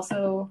then I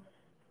also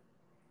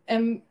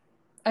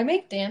I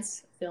make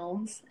dance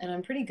films, and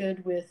I'm pretty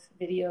good with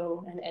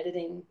video and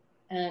editing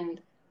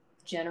and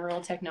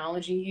general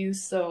technology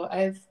use. So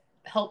I've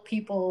helped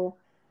people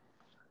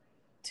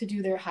to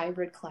do their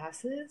hybrid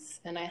classes,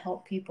 and I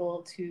help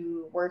people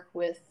to work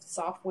with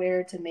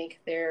software to make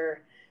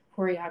their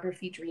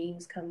choreography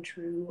dreams come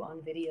true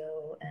on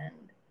video and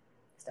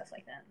stuff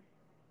like that.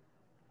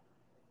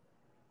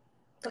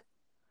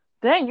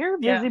 Dang, you're a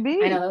busy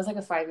bee. I know, that was like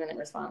a 5-minute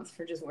response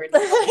for just words.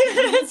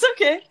 It's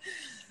okay.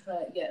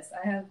 But yes,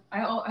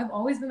 I've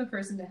always been the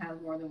person to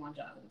have more than one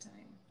job at a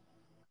time.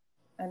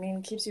 I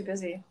mean, keeps you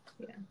busy.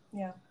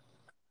 Yeah.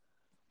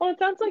 Well, it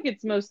sounds like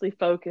it's mostly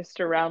focused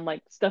around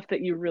like stuff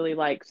that you really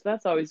like, so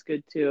that's always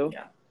good too.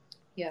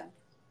 Yeah.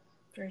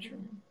 Very true.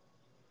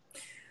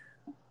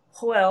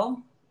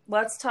 Well,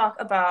 let's talk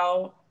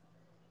about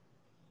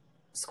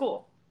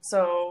school.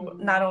 So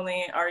not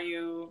only are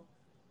you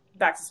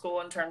back to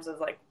school in terms of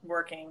like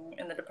working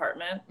in the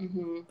department,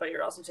 but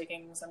you're also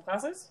taking some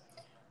classes?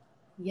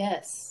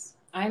 Yes.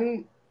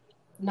 I'm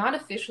not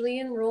officially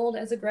enrolled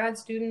as a grad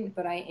student,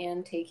 but I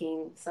am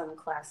taking some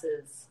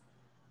classes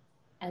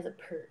as a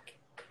perk.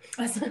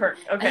 As a perk,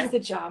 okay. As a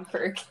job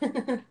perk.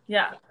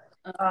 Yeah.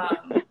 Are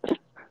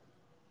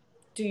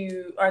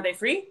they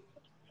free?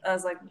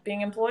 As like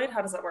being employed?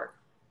 How does that work?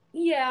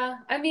 Yeah,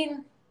 I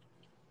mean,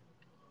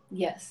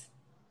 yes.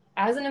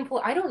 As an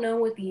employee, I don't know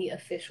what the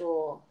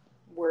official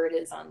word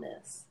is on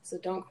this, so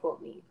don't quote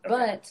me. Okay.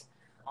 But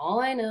all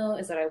I know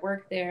is that I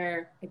work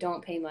there, I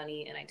don't pay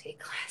money, and I take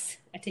classes.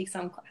 I take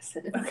some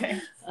classes.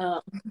 Okay.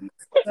 So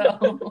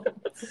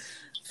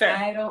Fair.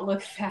 I don't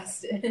look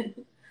past it.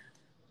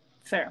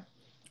 Fair.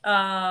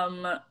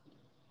 I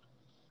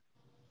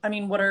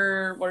mean, what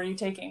are you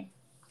taking?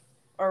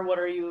 Or what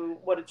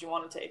did you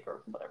want to take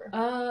or whatever?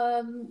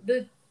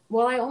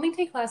 Well, I only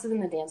take classes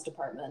in the dance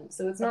department,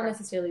 so it's not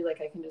necessarily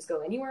like I can just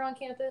go anywhere on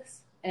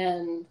campus.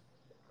 And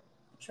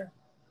sure.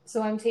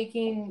 So I'm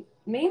taking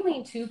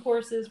mainly 2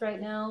 courses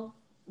right now.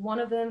 One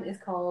of them is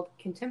called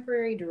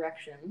Contemporary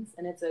Directions,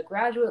 and it's a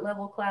graduate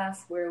level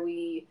class where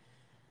we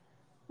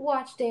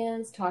watch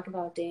dance, talk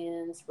about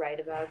dance, write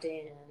about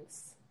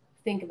dance,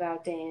 think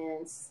about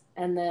dance,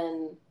 and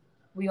then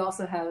we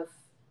also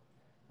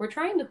we're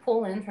trying to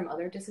pull in from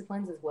other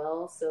disciplines as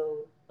well. So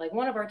like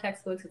one of our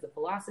textbooks is a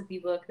philosophy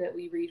book that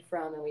we read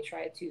from, and we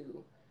try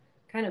to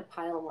kind of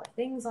pile more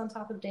things on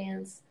top of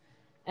dance.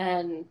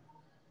 And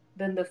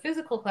then the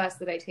physical class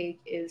that I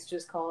take is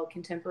just called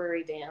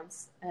Contemporary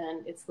Dance,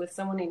 and it's with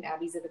someone named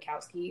Abby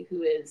Zivakowski,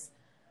 who is,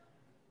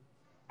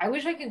 I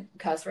wish I could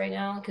cuss right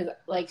now, because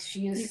like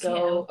she's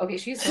so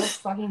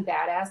fucking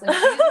badass. Like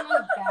she's the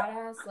most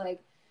badass.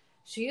 Like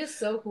she is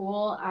so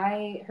cool.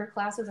 Her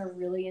classes are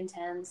really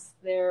intense.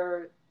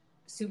 They're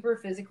super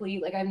physically,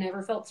 like I've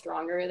never felt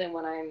stronger than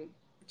when I'm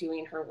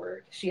doing her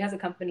work. She has a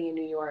company in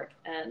New York,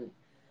 and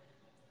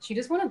she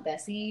just won a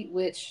Bessie,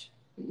 which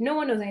no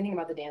one knows anything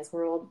about the dance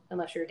world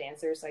unless you're a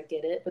dancer, so I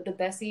get it. But the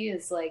Bessie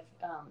is like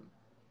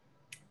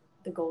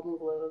the Golden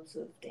Globes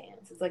of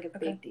dance. It's like a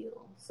big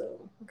deal.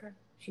 So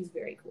she's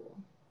very cool.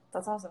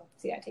 That's awesome.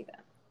 So yeah, I take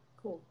that.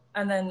 Cool.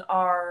 And then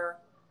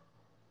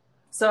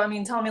so I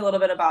mean, tell me a little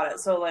bit about it.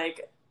 So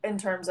like in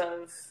terms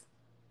of,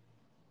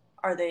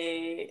 are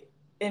they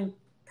in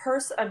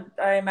person?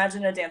 I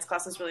imagine a dance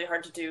class is really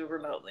hard to do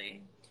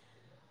remotely.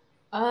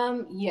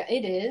 Yeah,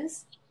 it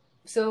is.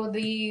 So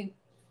the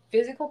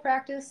physical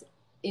practice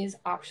is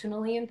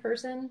optionally in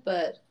person,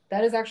 but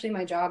that is actually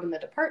my job in the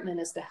department,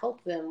 is to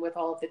help them with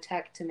all of the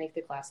tech to make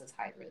the classes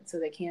hybrid so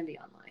they can be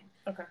online.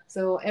 Okay.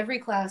 So every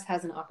class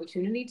has an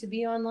opportunity to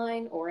be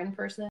online or in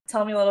person.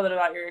 Tell me a little bit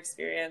about your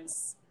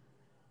experience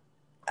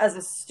as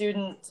a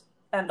student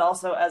and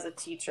also as a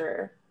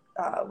teacher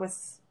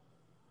with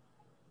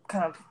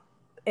kind of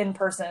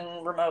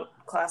in-person remote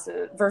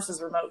classes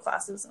versus remote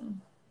classes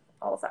and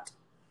all of that.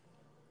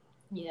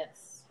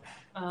 Yes.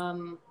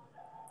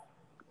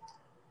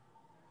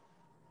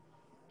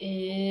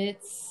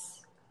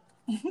 It's,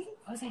 what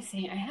was I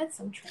saying? I had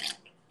some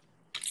track.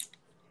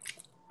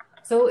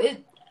 So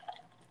it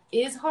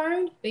is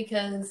hard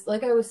because,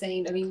 like I was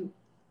saying, I mean,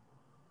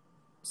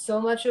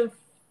 so much of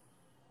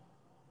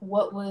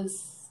what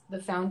was the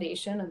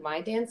foundation of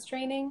my dance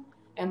training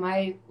and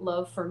my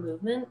love for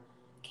movement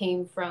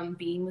came from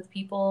being with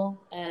people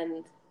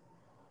and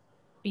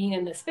being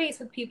in the space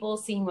with people,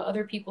 seeing what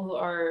other people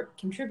are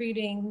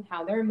contributing,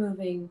 how they're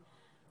moving,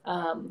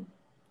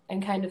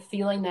 and kind of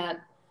feeling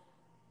that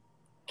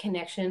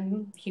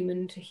connection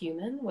human to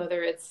human,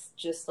 whether it's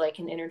just like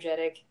an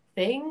energetic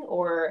thing,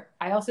 or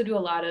I also do a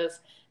lot of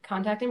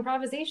contact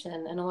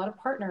improvisation and a lot of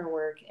partner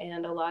work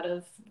and a lot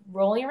of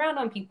rolling around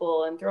on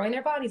people and throwing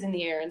their bodies in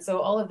the air. And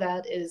so all of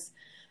that is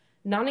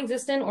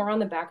non-existent or on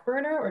the back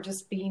burner or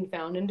just being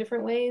found in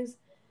different ways.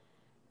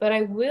 But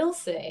I will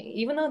say,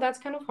 even though that's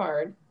kind of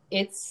hard,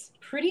 it's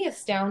pretty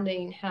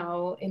astounding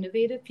how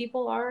innovative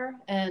people are.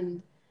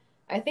 And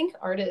I think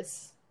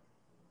artists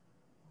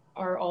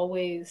are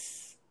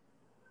always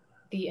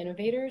the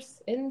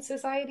innovators in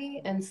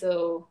society. And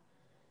so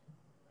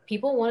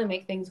people want to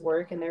make things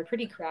work, and they're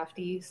pretty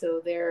crafty.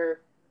 So they're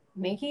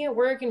making it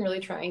work and really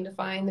trying to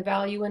find the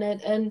value in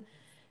it. And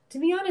to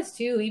be honest,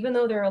 too, even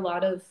though there are a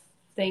lot of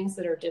things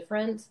that are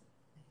different,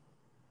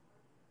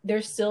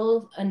 there's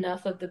still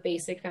enough of the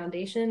basic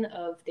foundation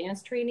of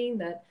dance training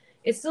that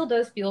it still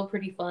does feel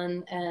pretty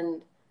fun.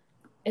 And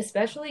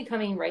especially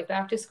coming right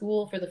back to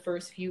school for the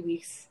first few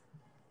weeks,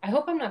 I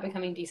hope I'm not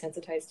becoming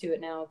desensitized to it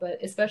now, but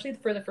especially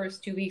for the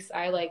first 2 weeks,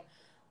 I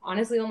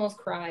honestly almost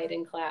cried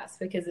in class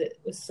because it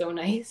was so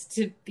nice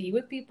to be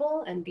with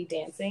people and be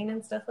dancing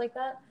and stuff like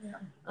that.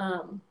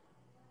 Yeah.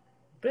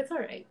 But it's all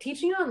right.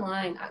 Teaching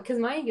online, because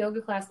my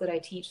yoga class that I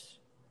teach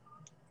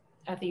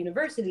at the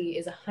university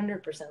is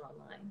 100%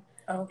 online.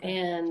 Okay.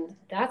 And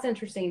that's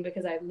interesting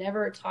because I've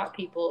never taught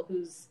people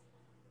whose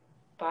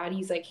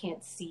bodies I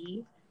can't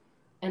see.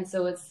 And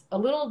so it's a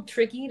little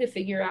tricky to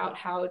figure out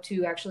how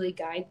to actually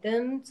guide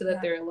them so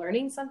that they're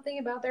learning something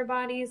about their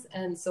bodies.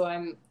 And so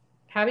I'm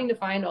having to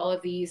find all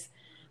of these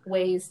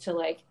ways to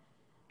like,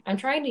 I'm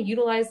trying to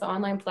utilize the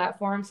online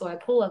platform. So I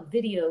pull up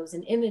videos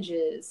and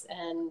images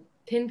and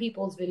pin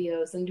people's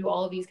videos and do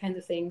all of these kinds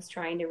of things,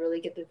 trying to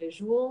really get the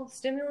visual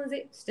stimulus.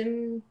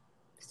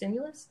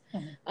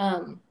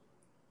 Mm-hmm.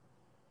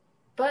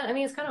 But I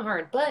mean, it's kind of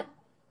hard. But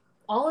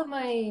all of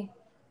my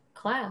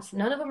class,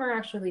 none of them are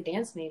actually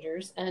dance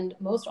majors, and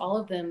most all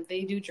of them,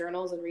 they do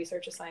journals and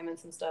research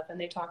assignments and stuff, and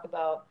they talk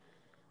about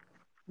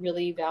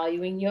really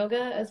valuing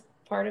yoga as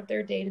part of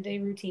their day-to-day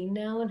routine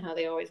now, and how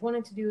they always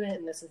wanted to do it,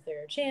 and this is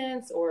their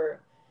chance,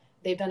 or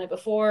they've done it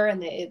before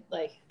and they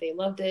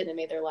loved it and it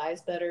made their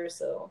lives better.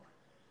 So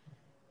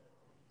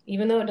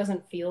even though it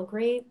doesn't feel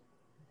great,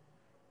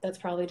 that's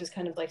probably just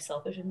kind of like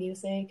selfish of me to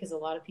say, because a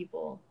lot of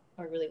people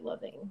are really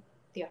loving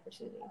the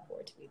opportunity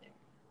for it to be there.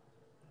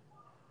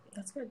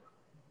 That's good.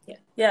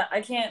 Yeah.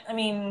 I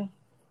mean,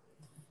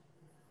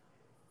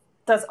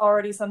 that's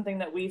already something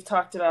that we've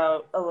talked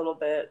about a little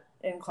bit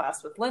in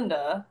class with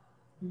Linda,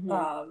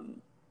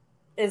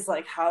 is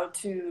like how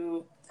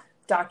to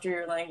doctor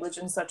your language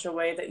in such a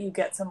way that you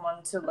get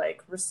someone to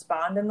like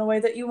respond in the way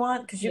that you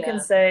want. Because you can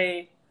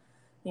say,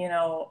 you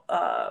know,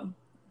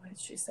 what did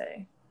she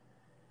say?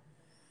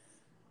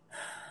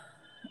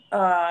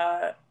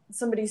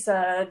 Somebody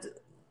said,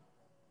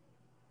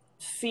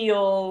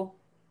 feel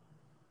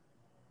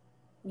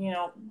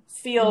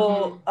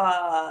feel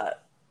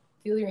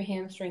your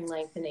hamstring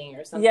lengthening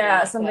or something.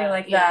 Something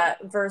like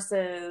that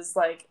versus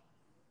like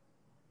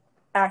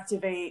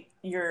activate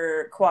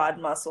your quad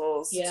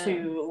muscles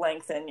to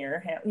lengthen your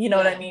ham. You know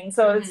what I mean?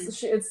 So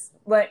it's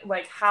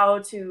like how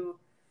to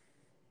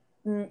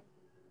kind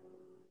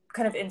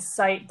of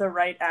incite the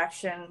right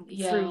action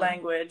through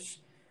language,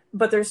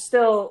 but there's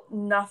still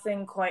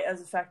nothing quite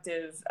as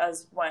effective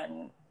as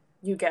when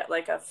you get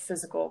like a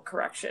physical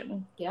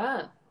correction.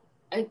 Yeah.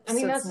 I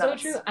mean, that's so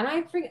true. And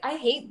I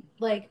hate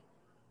like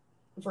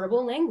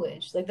verbal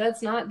language. Like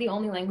that's not the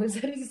only language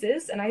that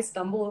exists. And I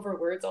stumble over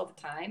words all the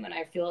time. And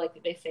I feel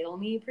like they fail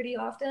me pretty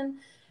often,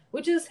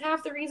 which is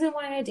half the reason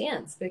why I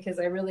dance, because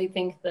I really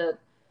think that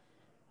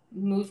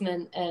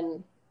movement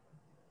and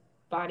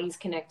bodies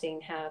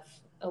connecting have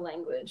a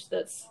language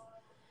that's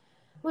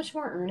much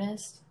more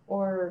earnest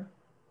or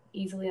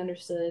easily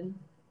understood.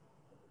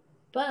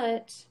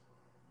 But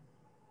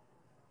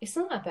it's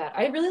still not bad.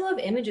 I really love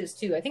images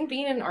too. I think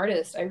being an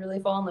artist, I really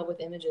fall in love with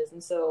images.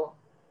 And so,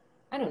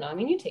 I don't know. I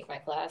mean, you take my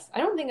class. I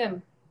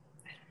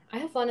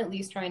have fun at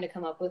least trying to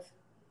come up with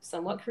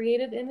somewhat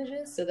creative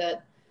images so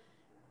that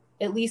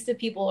at least if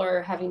people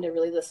are having to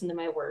really listen to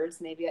my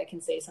words, maybe I can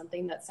say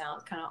something that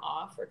sounds kind of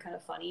off or kind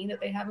of funny, that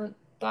they haven't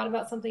thought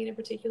about something in a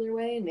particular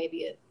way, and maybe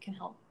it can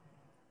help.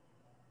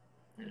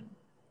 I don't know.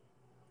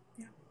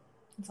 Yeah.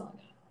 That's all I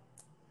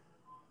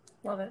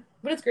got. Love it.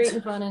 But it's great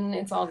and fun, and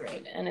it's all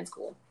great, and it's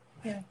cool.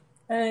 Yeah.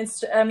 And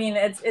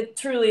it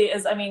truly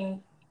is. I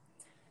mean,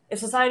 if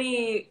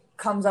society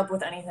comes up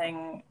with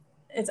anything,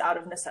 it's out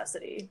of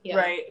necessity,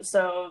 right?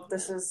 So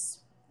this is,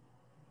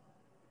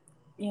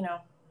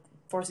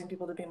 forcing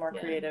people to be more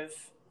creative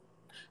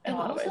in a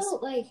lot of ways. Also,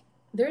 like,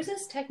 there's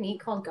this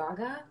technique called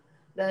Gaga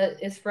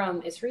that is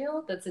from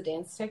Israel. That's a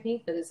dance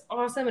technique that is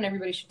awesome, and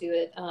everybody should do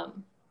it.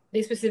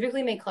 They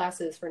specifically make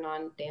classes for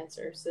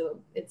non-dancers, so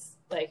it's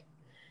like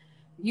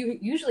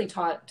usually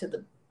taught to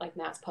the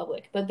mass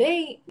public, but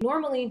they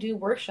normally do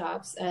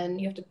workshops,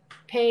 and you have to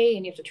pay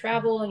and you have to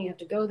travel and you have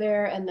to go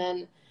there. And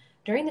then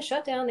during the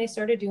shutdown, they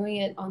started doing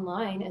it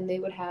online, and they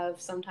would have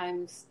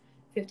sometimes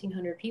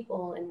 1,500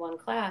 people in one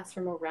class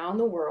from around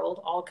the world,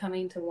 all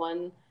coming to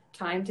one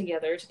time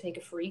together to take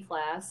a free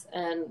class.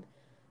 And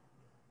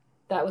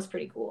that was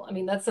pretty cool. I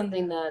mean, that's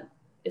something that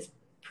is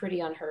pretty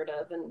unheard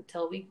of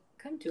until we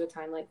come to a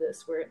time like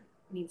this where it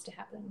needs to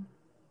happen.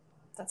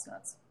 That's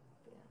nuts.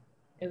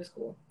 Yeah. It was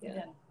cool.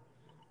 Yeah.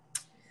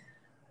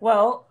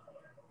 Well,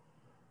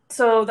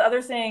 so the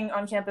other thing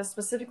on campus,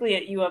 specifically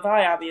at U of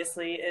I,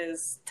 obviously,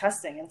 is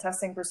testing and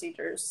testing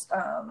procedures.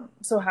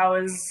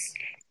 So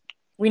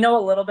we know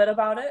a little bit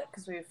about it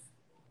because we've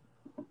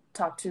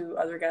talked to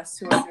other guests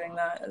who are doing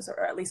that,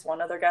 or at least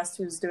one other guest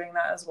who's doing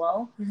that as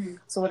well. Mm-hmm.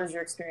 So what is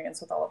your experience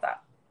with all of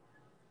that?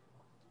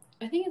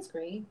 I think it's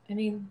great. I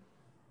mean,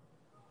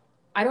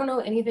 I don't know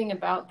anything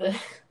about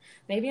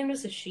maybe I'm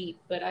just a sheep,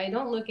 but I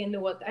don't look into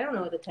I don't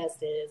know what the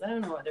test is. I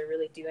don't know what they're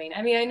really doing.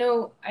 I mean, I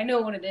know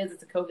what it is.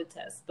 It's a COVID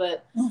test,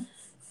 but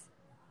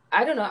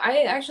I don't know.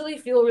 I actually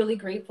feel really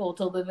grateful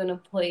to live in a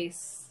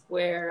place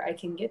where I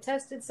can get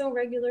tested so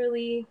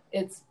regularly.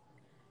 It's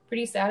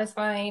pretty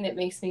satisfying. It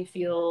makes me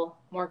feel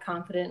more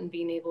confident in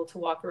being able to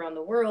walk around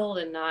the world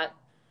and not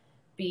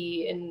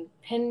be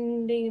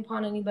impending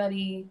upon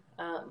anybody.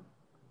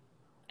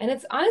 And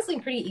it's honestly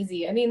pretty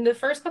easy. I mean, the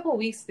first couple of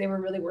weeks, they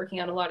were really working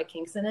out a lot of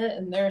kinks in it,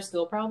 and there are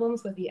still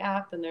problems with the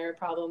app, and there are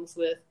problems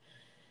with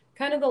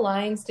kind of the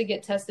lines to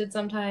get tested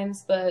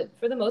sometimes. But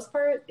for the most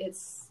part,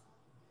 it's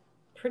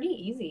pretty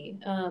easy.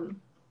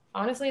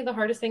 Honestly, the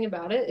hardest thing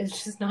about it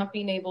is just not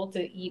being able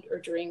to eat or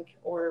drink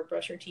or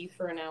brush your teeth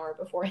for an hour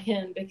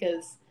beforehand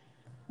because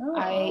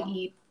I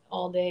eat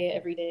all day,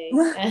 every day.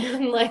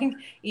 And like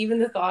even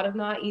the thought of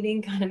not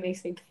eating kind of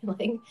makes me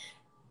like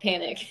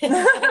panic.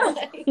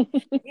 Like,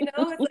 you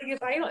know, it's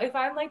like if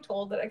I'm like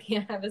told that I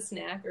can't have a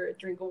snack or a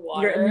drink of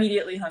water, you're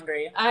immediately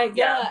hungry.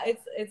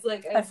 It's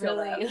like I feel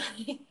really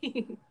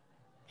that.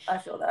 I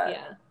feel that.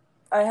 Yeah.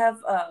 I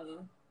have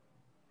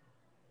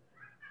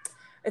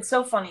it's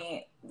so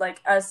funny, like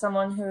as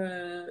someone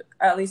who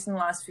at least in the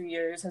last few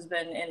years has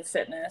been in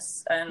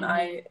fitness, and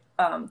I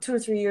 2 or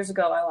 3 years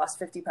ago I lost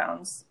 50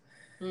 pounds.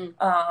 And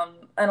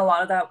a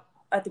lot of that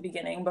at the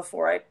beginning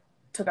before I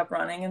took up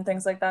running and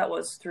things like that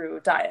was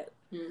through diet.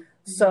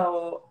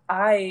 So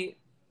I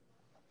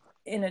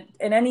in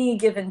any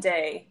given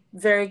day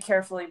very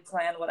carefully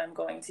plan what I'm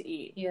going to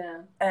eat.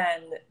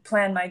 And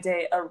plan my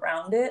day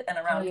around it and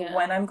around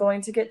when I'm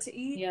going to get to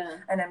eat.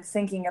 And I'm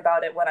thinking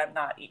about it when I'm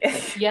not eating.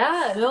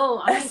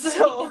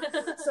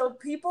 So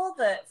people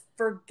that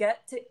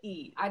forget to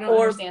eat, I don't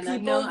understand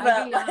that. No,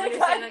 I do not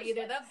understand that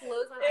either. That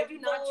blows my mind. I do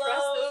not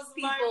trust those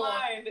people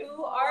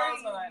who are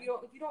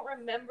if you don't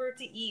remember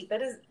to eat.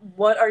 That is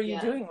what are you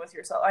doing with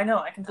yourself? I know,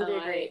 I completely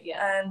agree.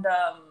 And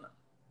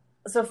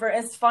so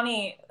it's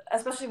funny,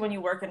 especially when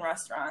you work in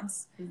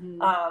restaurants.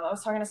 I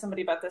was talking to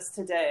somebody about this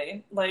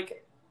today,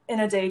 like in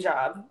a day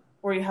job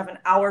where you have an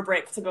hour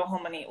break to go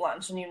home and eat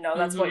lunch and you know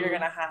that's what you're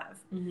going to have.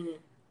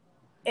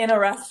 In a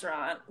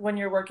restaurant, when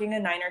you're working a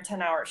 9 or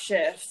 10 hour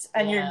shift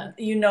and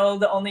you know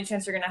the only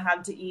chance you're going to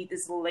have to eat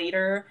is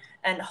later,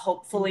 and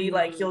hopefully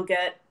like you'll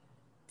get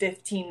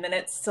 15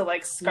 minutes to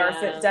like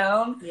scarf it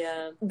down.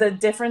 The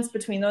difference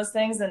between those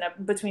things and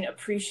between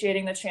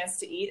appreciating the chance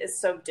to eat is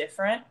so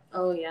different.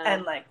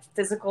 And like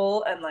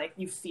physical, and like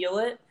you feel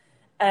it.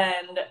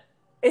 And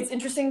it's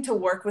interesting to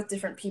work with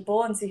different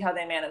people and see how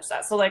they manage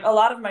that. So like a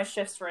lot of my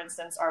shifts, for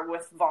instance, are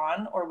with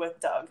Vaughn or with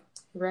Doug.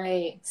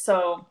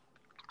 So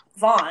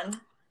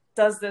Vaughn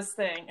does this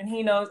thing, and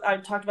he knows,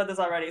 I've talked about this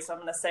already, so I'm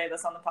going to say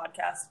this on the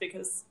podcast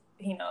because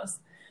he knows.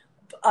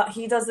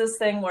 He does this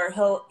thing where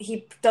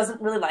he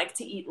doesn't really like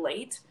to eat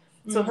late,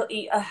 so he'll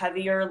eat a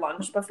heavier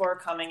lunch before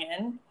coming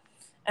in,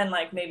 and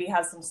like maybe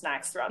have some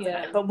snacks throughout the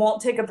night, but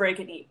won't take a break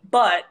and eat.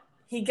 But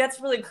he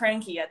gets really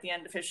cranky at the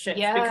end of his shift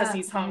because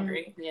he's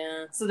hungry.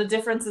 So the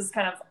difference is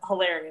kind of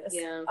hilarious.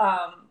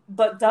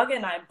 But Doug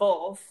and I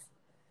both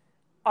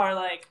are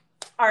like,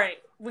 all right,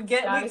 we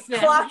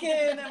clock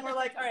in and we're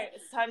like, all right,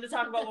 it's time to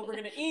talk about what we're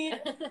going to eat.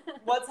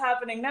 What's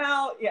happening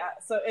now?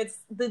 So it's,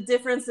 the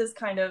difference is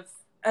kind of,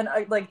 and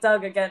like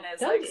Doug again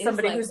is like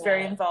somebody who's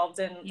very involved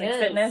in like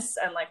fitness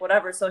and like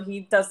whatever. So he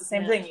does the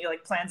same thing. He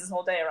like plans his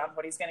whole day around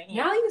what he's going to eat.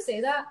 Now you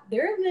say that,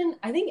 there have been,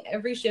 I think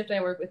every shift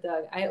I work with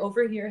Doug, I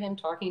overhear him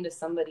talking to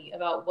somebody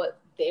about what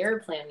they're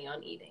planning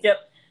on eating.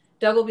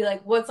 Doug will be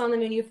like, what's on the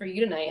menu for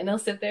you tonight? And they'll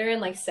sit there and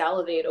like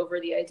salivate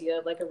over the idea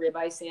of like a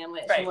ribeye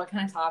sandwich and what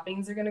kind of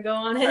toppings are going to go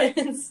on it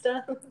and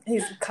stuff.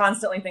 He's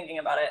constantly thinking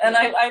about it. And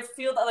I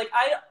feel that like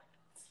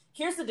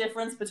here's the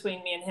difference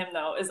between me and him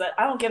though, is that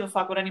I don't give a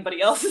fuck what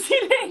anybody else is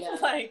eating.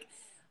 Like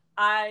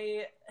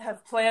I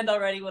have planned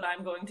already what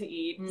I'm going to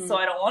eat, so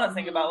I don't want to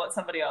think about what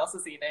somebody else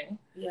is eating.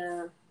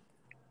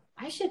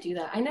 I should do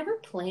that. I never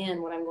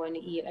plan what I'm going to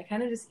eat. I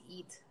kind of just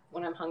eat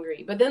when I'm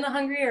hungry. But then the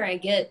hungrier I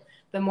get,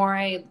 the more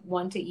I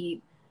want to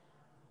eat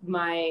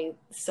my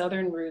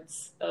southern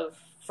roots of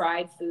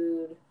fried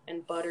food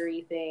and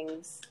buttery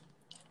things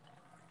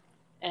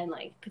and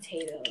like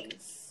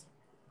potatoes.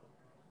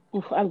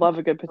 Oof, I love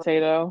a good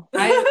potato.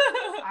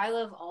 I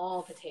love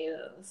all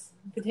potatoes.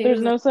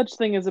 There's no such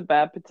thing as a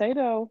bad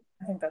potato.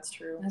 I think that's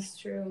true. That's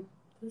true.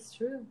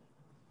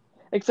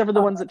 Except for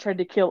the ones that tried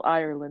to kill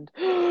Ireland.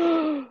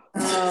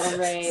 Oh,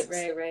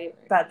 right.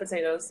 Bad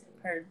potatoes.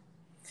 Heard.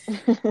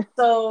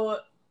 So,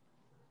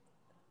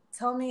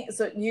 tell me,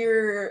 so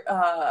you're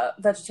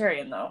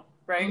vegetarian though,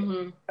 right?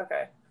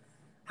 Okay.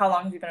 How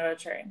long have you been a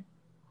vegetarian?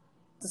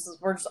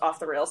 We're just off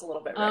the rails a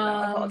little bit right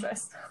now. I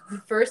apologize. The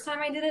first time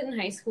I did it in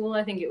high school,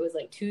 I think it was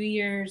like 2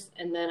 years,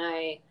 and then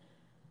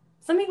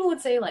some people would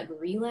say like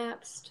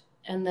relapsed,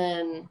 and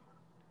then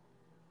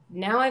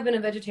now I've been a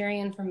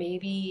vegetarian for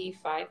maybe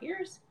 5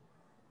 years,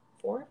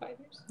 4 or 5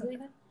 years, something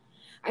like that.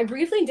 I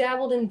briefly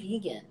dabbled in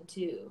vegan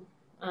too.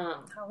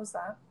 How was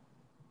that?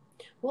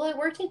 Well, I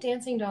worked at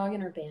Dancing Dog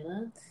in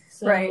Urbana,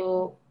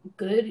 so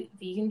good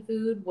vegan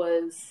food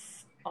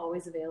was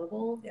always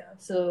available.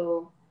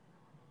 So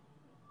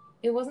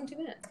it wasn't too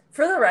bad.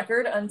 For the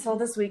record, until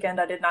this weekend,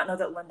 I did not know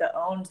that Linda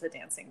owned the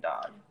Dancing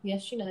Dog.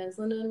 Yes, she does.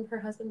 Linda and her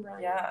husband,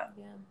 Brian.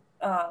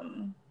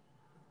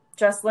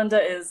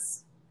 Linda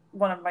is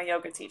one of my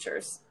yoga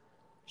teachers.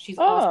 She's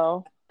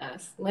awesome.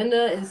 Yes.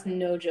 Linda is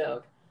no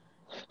joke.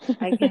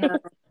 I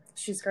cannot.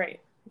 She's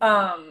great.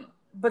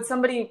 But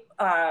somebody,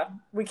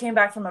 we came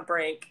back from a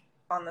break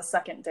on the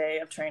second day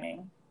of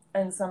training,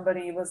 and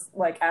somebody was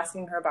like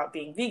asking her about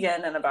being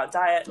vegan and about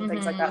diet and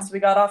things like that. So we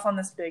got off on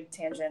this big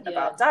tangent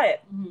about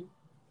diet.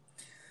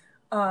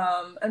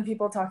 And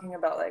people talking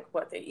about like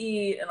what they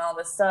eat and all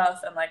this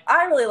stuff. And like,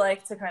 I really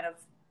like to kind of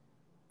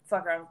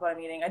fuck around with what I'm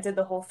eating. I did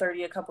the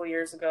Whole30 a couple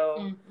years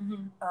ago.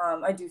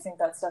 Mm-hmm. I do think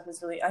that stuff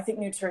is really, I think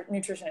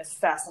nutrition is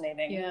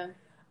fascinating. Yeah.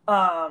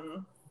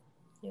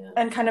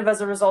 And kind of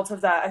as a result of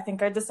that, I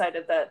think I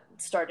decided that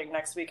starting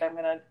next week, I'm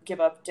going to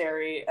give up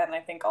dairy and I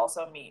think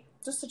also meat,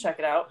 just to check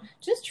it out.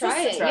 Just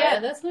try it.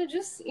 Yeah, that's what,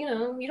 just, you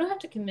know, you don't have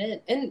to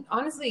commit. And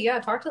honestly, yeah,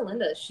 talk to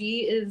Linda. She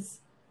is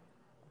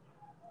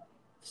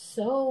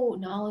so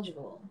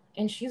knowledgeable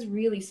and she's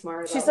really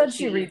smart about She said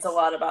she reads a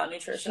lot about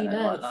nutrition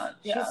and whatnot.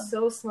 Yeah. She's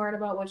so smart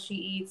about what she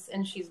eats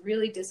and she's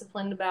really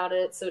disciplined about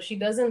it. So she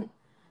doesn't,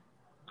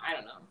 I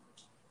don't know.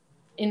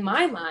 In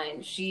my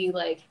mind, she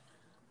like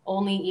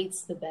only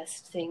eats the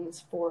best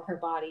things for her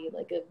body,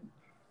 like a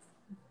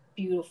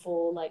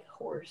beautiful like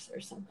horse or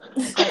something.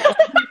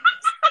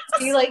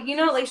 She like, you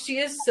know, like she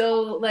is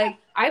so like,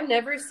 I've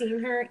never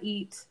seen her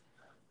eat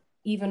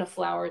even a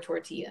flour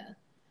tortilla.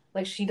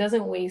 Like she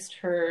doesn't waste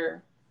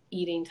her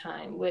eating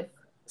time with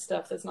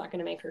stuff that's not going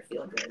to make her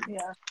feel good.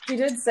 Yeah. She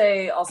did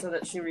say also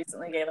that she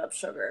recently gave up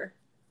sugar.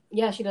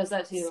 Yeah, she does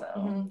that too. So.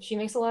 Mm-hmm. She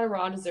makes a lot of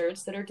raw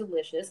desserts that are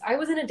delicious. I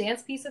was in a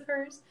dance piece of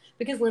hers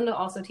because Linda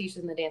also teaches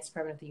in the dance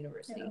department at the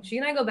university. Yeah. She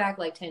and I go back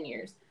like 10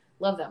 years.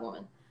 Love that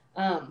woman.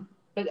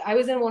 But I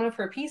was in one of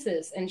her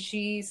pieces and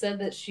she said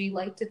that she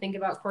liked to think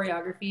about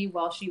choreography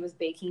while she was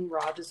baking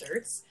raw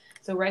desserts.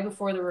 So right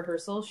before the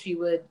rehearsal, she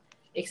would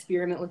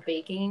experiment with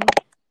baking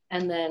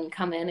and then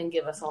come in and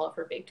give us all of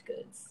her baked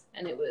goods.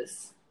 And it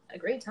was a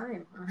great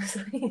time,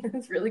 honestly. It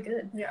was really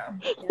good. Yeah.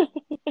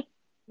 It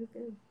was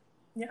good.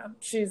 Yeah,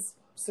 she's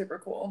super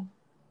cool.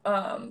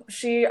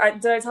 Did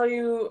I tell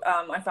you,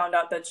 I found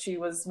out that she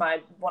was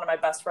one of my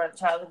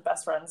childhood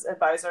best friends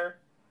advisor.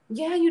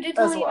 Yeah, you did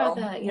tell me about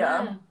that.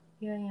 Yeah.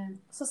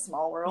 It's a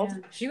small world.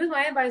 Yeah. She was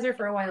my advisor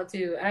for a while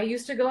too. I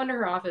used to go into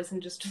her office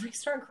and just like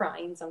start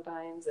crying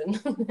sometimes,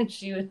 and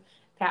she would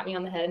pat me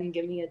on the head and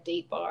give me a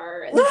date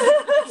bar. And,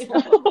 you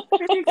know, a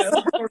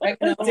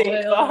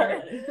date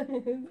bar.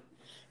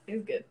 It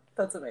was good.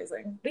 That's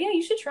amazing. But yeah,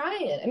 you should try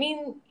it. I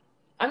mean,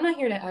 I'm not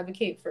here to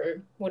advocate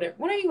for whatever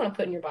you want to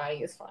put in your body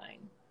is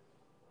fine,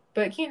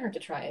 but it can't hurt to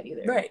try it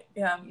either. Right?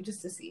 Yeah.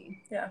 Just to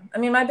see. Yeah. I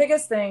mean, my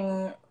biggest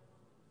thing,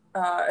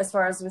 as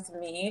far as with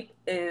meat,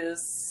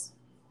 is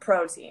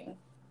protein.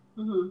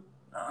 Mm-hmm.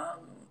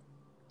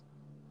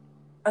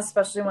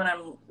 Especially when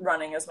I'm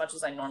running as much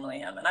as I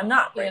normally am, and I'm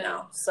not right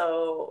now.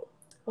 So.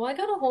 Well, I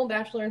got a whole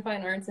Bachelor in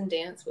Fine Arts and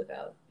dance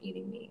without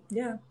eating meat.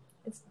 Yeah.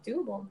 It's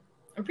doable.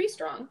 I'm pretty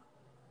strong.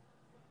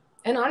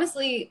 And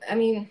honestly, I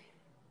mean,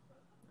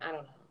 I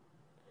don't know.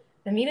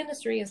 The meat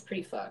industry is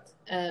pretty fucked.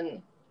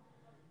 And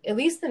at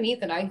least the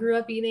meat that I grew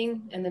up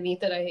eating and the meat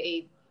that I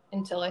ate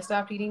until I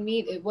stopped eating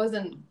meat, it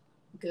wasn't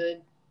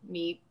good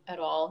meat at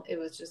all. It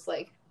was just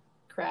like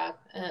crap.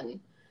 And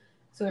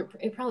so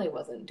it probably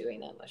wasn't doing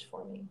that much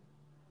for me.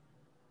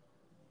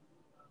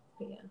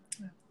 But yeah.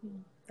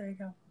 There you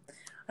go.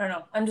 I don't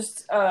know. I'm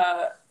just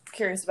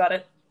curious about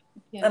it.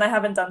 Yeah. And I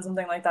haven't done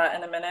something like that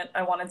in a minute.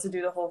 I wanted to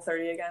do the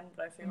Whole30 again,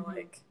 but I feel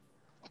like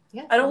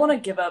I don't want to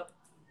give up.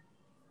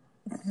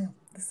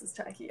 This is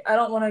tacky. I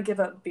don't want to give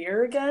up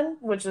beer again,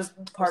 which is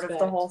part of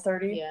the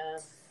Whole30.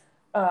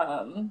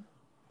 Yeah.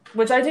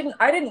 Which I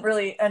didn't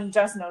really, and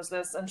Jess knows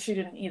this, and she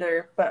didn't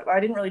either, but I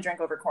didn't really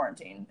drink over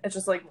quarantine. It's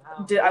just like,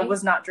 I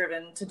was not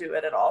driven to do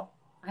it at all.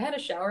 I had a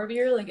shower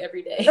beer like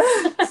every day.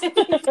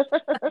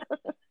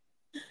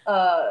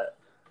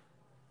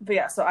 But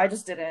yeah, so I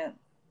just didn't.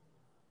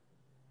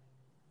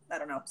 I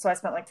don't know. So I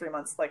spent like 3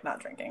 months like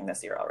not drinking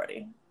this year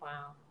already.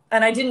 Wow.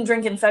 And I didn't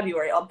drink in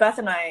February. Beth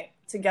and I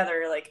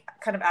together, like,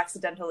 kind of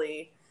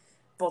accidentally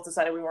both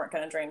decided we weren't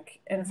going to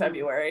drink in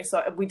February.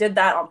 So we did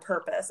that on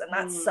purpose, and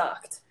that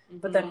sucked.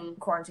 But then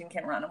quarantine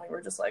came around, and we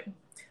were just like,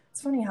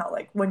 it's funny how,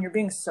 like, when you're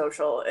being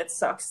social, it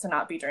sucks to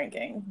not be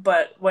drinking.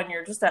 But when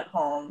you're just at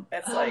home,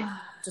 it's, like,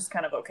 just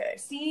kind of okay.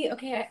 See,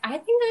 okay, I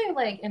think I,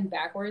 like, am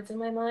backwards in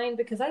my mind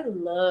because I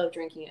love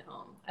drinking at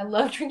home. I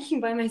love drinking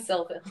by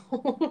myself at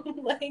home.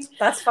 Like,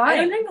 that's fine. I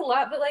don't drink a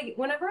lot, but, like,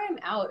 whenever I'm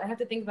out, I have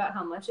to think about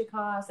how much it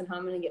costs and how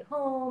I'm going to get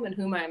home and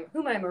whom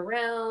I'm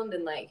around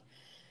and, like,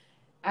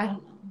 I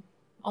don't know,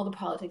 all the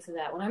politics of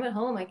that. When I'm at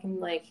home, I can,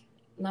 like,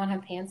 not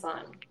have pants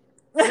on.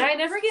 And I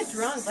never get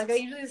drunk. Like, I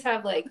usually just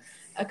have, like,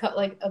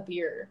 a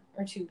beer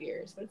or 2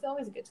 beers, but it's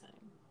always a good time.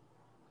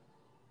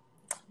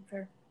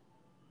 Fair.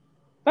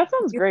 That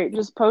sounds great.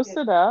 Just post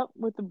it up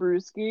with the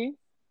brewski.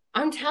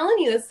 I'm telling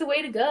you, that's the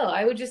way to go.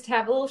 I would just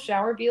have a little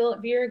shower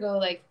beer, go,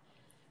 like,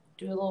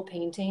 do a little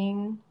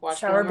painting, watch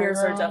Shower beers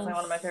are definitely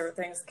one of my favorite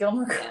things.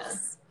 Gilmore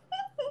Girls.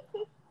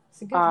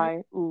 Yeah.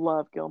 I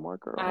love Gilmore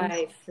Girls.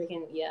 I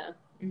freaking, yeah.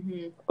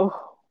 Mm-hmm.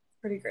 Oh.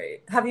 Pretty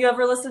great. Have you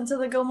ever listened to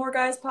the Gilmore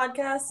Guys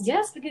podcast?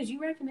 Yes, because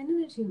you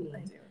recommended it to me. I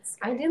do.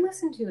 I did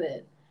listen to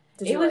it.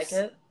 Did you like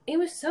it? It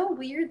was so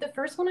weird. The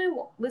first one I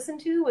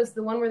listened to was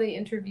the one where they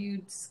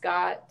interviewed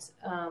Scott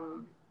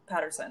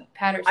Patterson.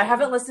 I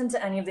haven't listened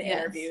to any of the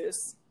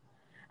interviews.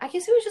 I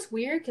guess it was just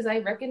weird because I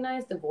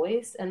recognized the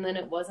voice and then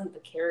it wasn't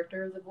the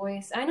character of the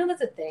voice. I know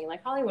that's a thing.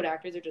 Like, Hollywood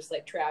actors are just,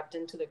 like, trapped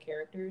into the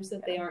characters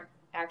that they aren't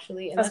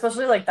actually. And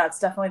Especially, like, that's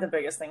definitely the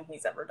biggest thing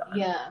he's ever done.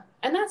 yeah.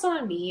 And that's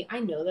on me. I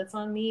know that's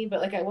on me,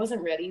 but, like, I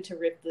wasn't ready to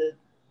rip the,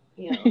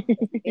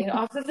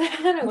 off of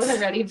that. I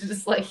wasn't ready to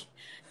just, like,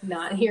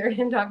 not hear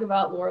him talk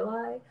about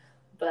Lorelai.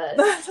 But,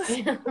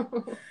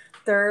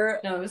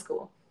 no, it was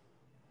cool.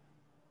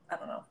 I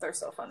don't know. They're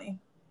so funny.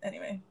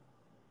 Anyway.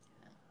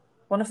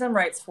 One of them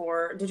writes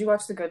for... Did you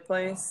watch The Good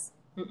Place?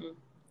 Mm-mm.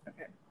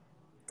 Okay.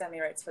 Demi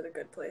writes for The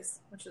Good Place,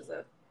 which is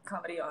a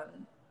comedy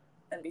on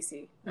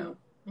NBC. No.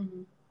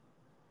 Mm-hmm.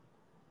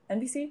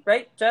 NBC,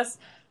 right, Jess?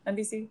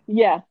 NBC?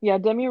 Yeah,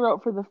 Demi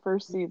wrote for the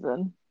first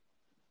season.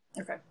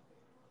 Okay.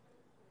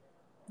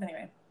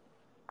 Anyway.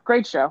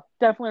 Great show.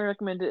 Definitely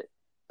recommend it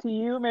to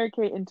you, Mary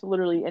Kate, and to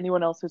literally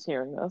anyone else who's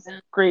hearing this. Yeah.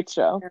 Great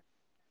show.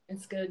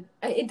 It's good.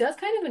 It does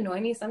kind of annoy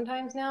me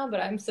sometimes now, but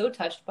I'm so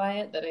touched by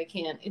it that I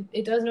can't.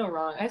 It does no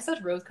wrong. I have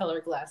such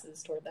rose-colored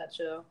glasses toward that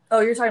show. Oh,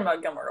 you're talking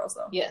about Gilmore Girls,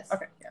 though? Yes.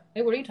 Okay, yeah.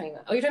 Wait, what are you talking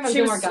about? Oh, you're talking about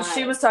Gilmore Guys.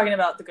 She was talking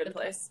about The Good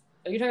Place.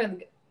 Oh, you're talking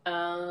about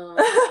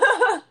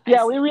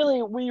yeah, we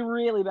really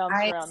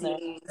bounced around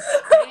there.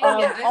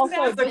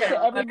 Also, just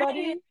to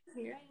everybody,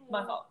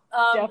 my fault.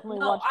 Definitely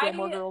watch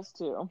Gilmore Girls,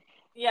 too.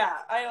 Yeah,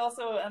 I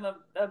also am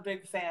a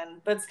big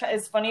fan, but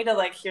it's funny to,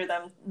 like, hear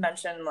them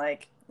mention,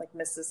 like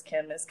Mrs.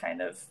 Kim is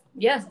kind of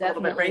yes, a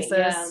little bit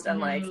racist, and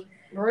like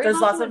Rory there's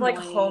lots of annoying.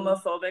 like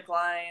homophobic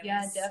lines.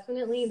 Yeah,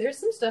 definitely. There's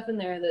some stuff in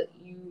there that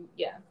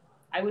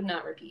I would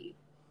not repeat.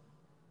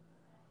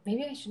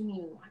 Maybe I shouldn't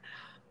even watch.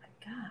 Oh my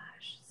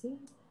gosh, see?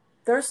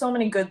 There are so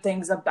many good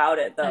things about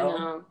it, though. I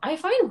know. I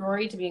find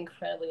Rory to be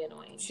incredibly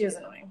annoying. She is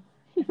annoying.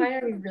 I find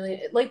her to be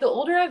really like the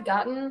older I've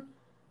gotten,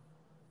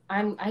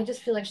 I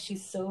just feel like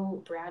she's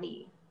so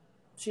bratty.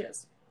 She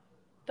is.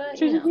 But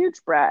she's a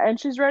huge brat, and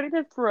she's ready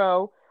to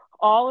throw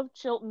all of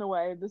Chilton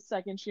away the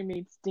second she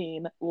meets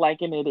Dean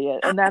like an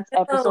idiot. And that's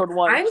episode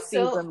 1 of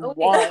season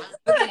 1.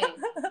 Okay.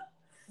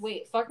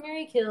 Wait, fuck,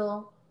 marry,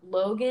 kill,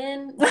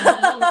 Logan,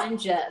 Dean, and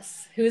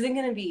Jess. Who's it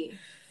gonna be?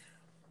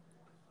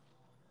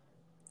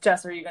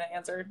 Jess, are you gonna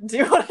answer? Do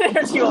you want to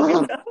answer? Do you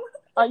want me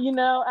to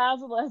know?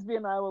 As a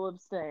lesbian, I will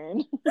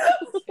abstain.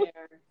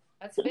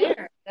 That's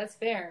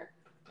fair.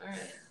 All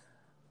right.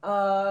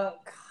 God.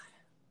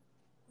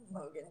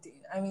 Logan, Dean.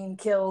 I mean,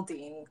 kill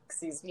Dean,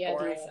 because he's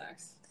boring. Dean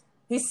sucks.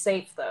 He's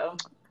safe, though.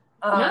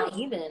 Not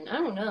even. I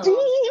don't know.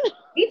 Dean!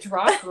 He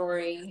dropped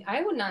Rory.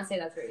 I would not say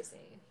that's very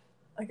safe.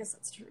 I guess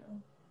that's true.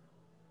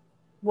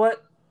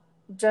 What?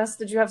 Jess,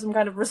 did you have some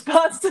kind of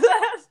response to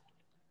that?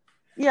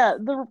 Yeah,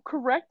 the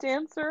correct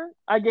answer,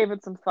 I gave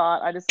it some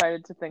thought. I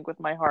decided to think with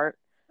my heart.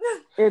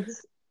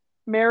 It's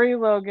marry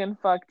Logan,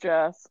 fuck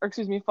Jess. Or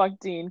excuse me, fuck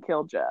Dean,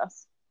 kill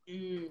Jess.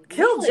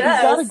 Kill You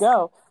Jess? gotta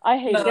go. I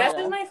hate Jess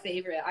is my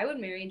favorite. I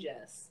would marry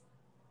Jess.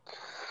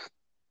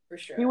 For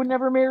sure. He would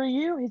never marry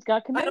you. He's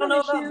got commitment I don't know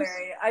issues. about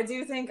Mary. I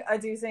do think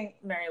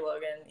marry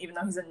Logan, even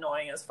though he's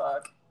annoying as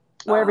fuck.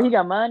 Wherever he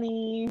got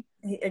money.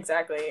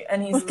 Exactly.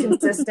 And he's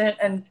consistent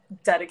and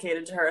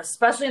dedicated to her,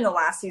 especially in the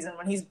last season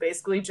when he's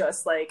basically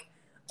just like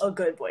a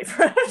good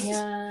boyfriend.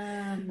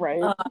 Yeah.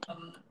 Right.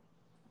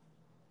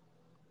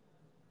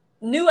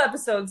 New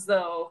episodes,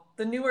 though,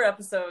 the newer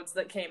episodes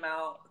that came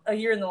out, A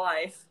Year in the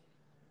Life,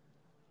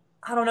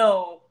 I don't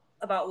know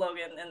about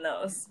Logan in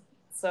those.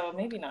 So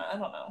maybe not. I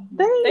don't know.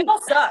 They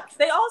all suck.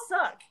 They all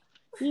suck.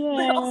 Yeah.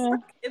 They all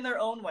suck in their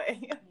own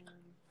way.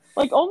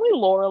 Like, only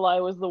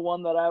Lorelai was the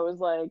one that I was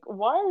like,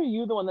 why are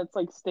you the one that's,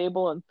 like,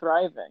 stable and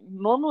thriving?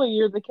 Normally,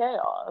 you're the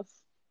chaos.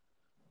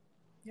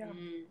 Yeah.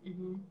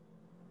 Mm-hmm.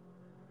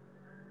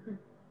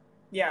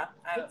 Yeah.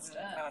 I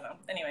don't know.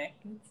 Anyway.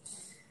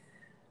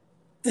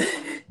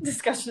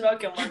 Discussion about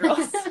Gilmore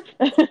Girls.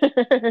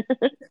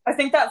 I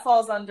think that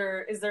falls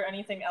under, is there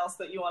anything else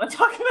that you want to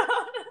talk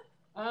about?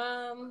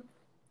 I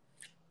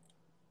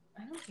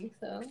don't think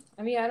so.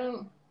 I mean, I've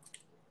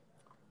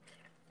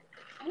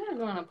never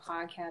been on a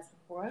podcast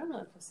before. I don't know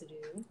what I'm supposed to do.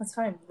 That's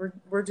fine.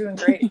 We're doing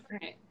great.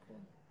 Right. Cool.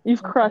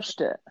 You've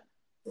crushed it.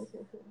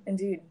 Cool.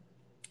 Indeed.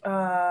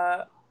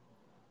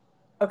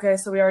 Okay,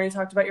 so we already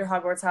talked about your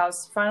Hogwarts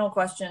house. Final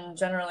question,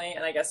 generally,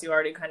 and I guess you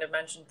already kind of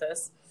mentioned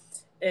this,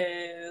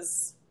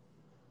 is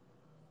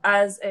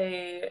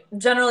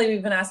generally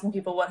we've been asking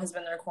people what has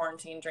been their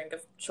quarantine drink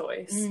of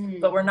choice,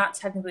 but we're not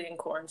technically in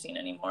quarantine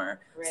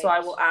anymore. Right. So I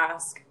will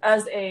ask,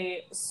 as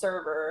a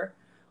server,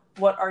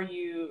 what are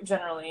you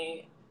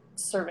generally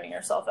serving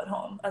yourself at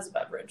home as a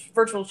beverage?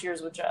 Virtual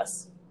cheers with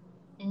Jess.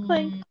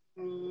 Clink.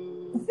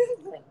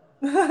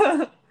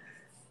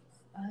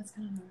 That's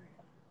kind of hard.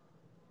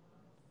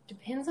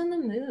 Depends on the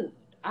mood.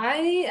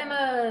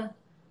 I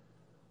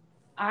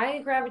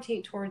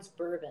gravitate towards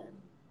bourbon.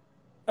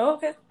 Oh,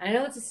 okay. I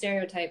know it's a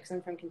stereotype because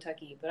I'm from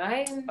Kentucky, but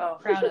I'm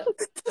proud of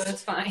it, so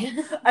it's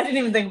fine. I didn't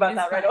even think about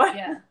that right away.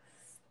 Yeah.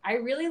 I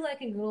really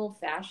like a good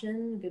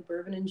old-fashioned, good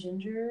bourbon and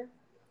ginger,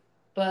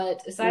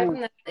 but aside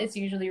from that, it's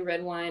usually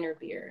red wine or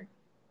beer.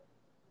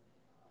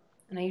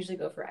 And I usually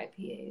go for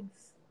IPAs.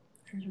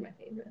 Those are my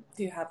favorite.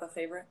 Do you have a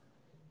favorite?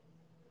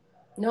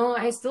 No,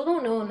 I still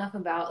don't know enough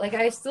about,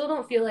 I still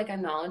don't feel like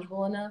I'm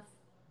knowledgeable enough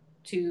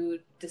to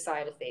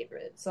decide a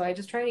favorite. So I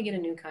just try to get a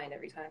new kind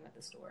every time at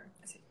the store.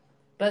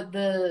 But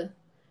the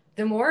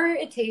the more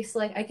it tastes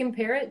like, I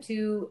compare it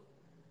to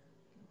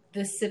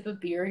the sip of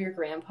beer your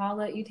grandpa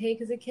let you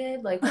take as a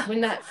kid. Like when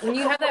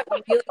you have that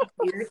real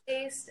beer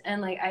taste,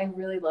 and like I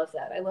really love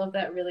that. I love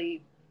that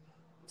really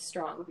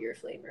strong beer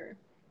flavor.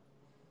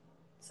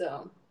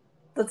 So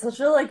that's such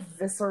a like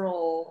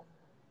visceral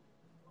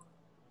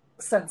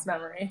sense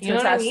memory to you know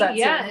what I attach mean? that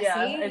Yeah, to. Yeah, see?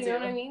 I You do. know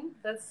what I mean?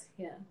 That's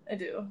I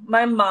do.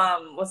 My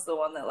mom was the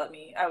one that let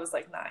me. I was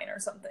like 9 or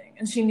something,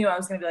 and she knew I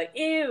was gonna be like,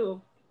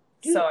 ew.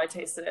 So I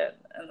tasted it,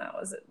 and that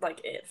was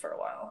like it for a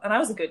while. And I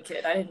was a good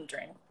kid. I didn't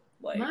drink.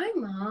 Like my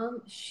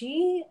mom,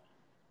 she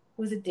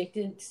was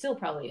addicted, still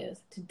probably is,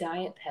 to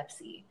Diet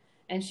Pepsi.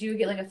 And she would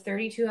get like a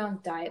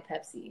 32-ounce Diet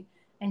Pepsi,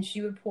 and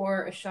she would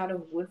pour a shot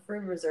of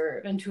Woodford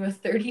Reserve into a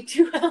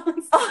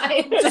 32-ounce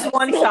Diet Pepsi. Just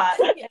one shot.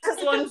 Yeah.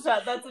 Just one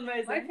shot. That's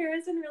amazing. My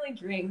parents didn't really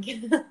drink.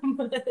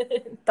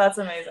 That's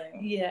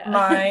amazing. Yeah.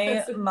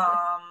 My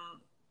mom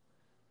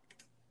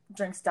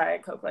drinks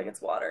Diet Coke like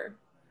it's water.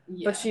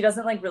 Yeah. But she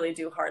doesn't like really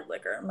do hard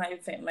liquor.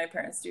 My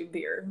parents do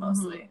beer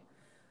mostly. Mm-hmm.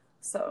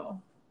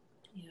 So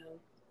yeah.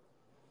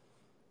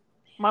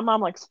 My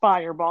mom likes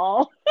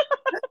Fireball.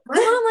 My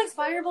mom likes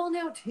Fireball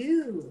now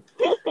too.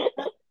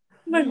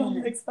 my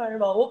mom likes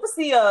Fireball. What was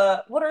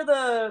the what are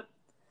the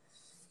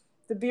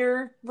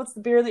beer? What's the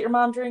beer that your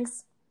mom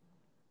drinks?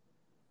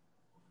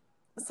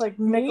 It's like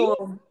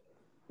Michelob.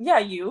 Yeah,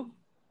 you.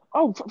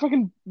 Oh,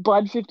 fucking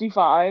Bud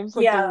 55s,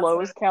 like Yeah, the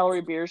lowest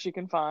calorie beer she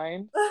can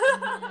find.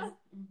 Mm-hmm.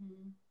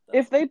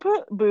 If they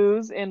put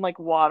booze in like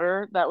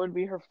water, that would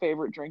be her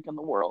favorite drink in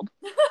the world.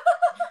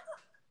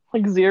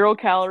 Like 0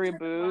 calorie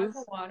booze.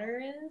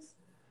 Water is?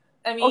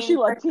 I mean, She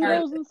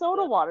Latinos and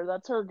soda water.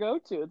 That's her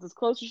go-to. It's as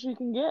close as she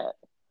can get.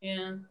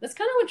 Yeah, that's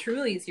kind of what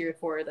Truly's here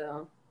for,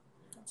 though.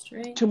 That's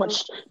right. Too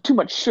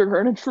much sugar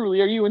in a Truly.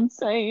 Are you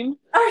insane?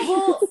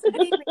 Well,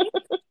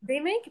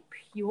 they make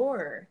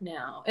pure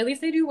now. At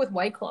least they do with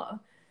White Claw.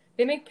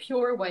 They make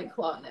pure White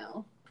Claw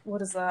now,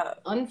 what is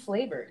that?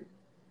 unflavored.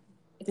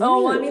 I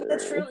mean,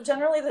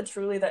 generally the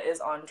Truly that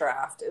is on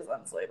draft is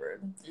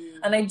unflavored,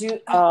 and I do.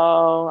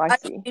 Oh, I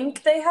see. I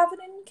think they have it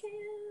in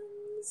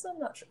cans. I'm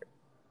not sure.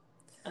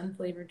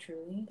 Unflavored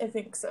Truly. I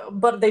think so,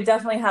 but they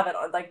definitely have it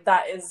on. Like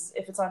that is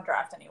if it's on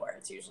draft anywhere,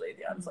 it's usually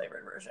the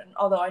unflavored version.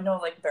 Although I know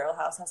like Barrel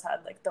House has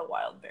had like the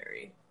wild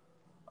berry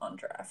on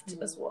draft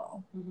as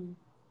well. Mm-hmm.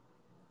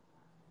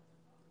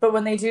 But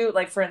when they do,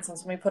 like for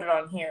instance, when we put it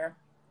on here,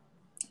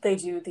 they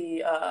do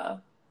the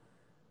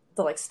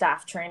like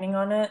staff training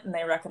on it, and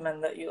they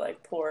recommend that you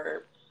like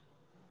pour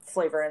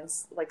flavor in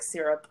like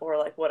syrup or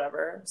like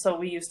whatever. So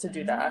we used to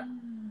do that,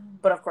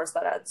 but of course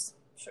that adds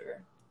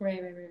sugar.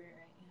 Right. Yeah.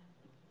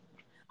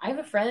 I have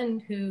a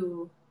friend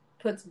who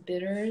puts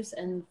bitters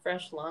and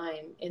fresh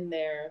lime in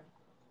their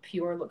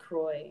pure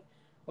LaCroix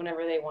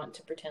whenever they want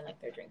to pretend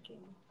like they're drinking.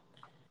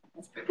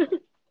 That's pretty cool.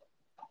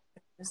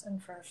 Bitters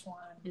and fresh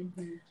lime.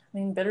 Mm-hmm. I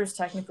mean, bitters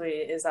technically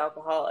is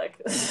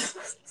alcoholic.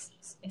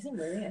 Is it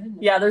really? I didn't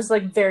know. Yeah, there's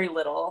like very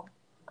little,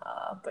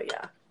 but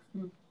yeah,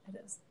 it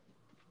is.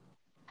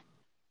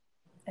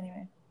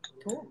 Anyway,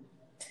 Cool.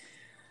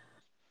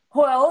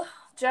 well,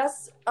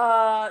 Jess,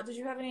 did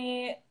you have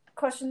any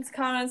questions,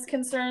 comments,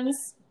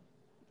 concerns?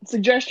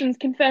 Suggestions,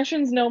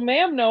 confessions? No,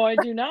 ma'am. No, I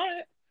do not.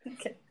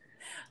 Okay,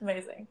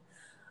 amazing.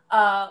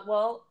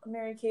 Well,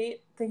 Mary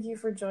Kate, thank you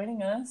for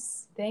joining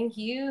us. Thank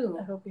you.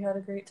 I hope you had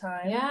a great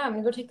time. Yeah, I'm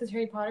gonna go take this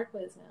Harry Potter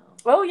quiz now.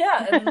 Oh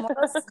yeah, and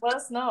let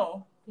us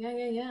know.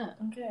 Yeah.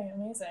 Okay,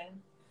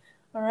 amazing.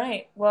 All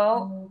right.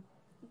 Well,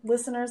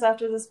 listeners,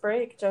 after this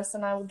break, Jess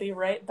and I will be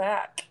right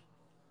back.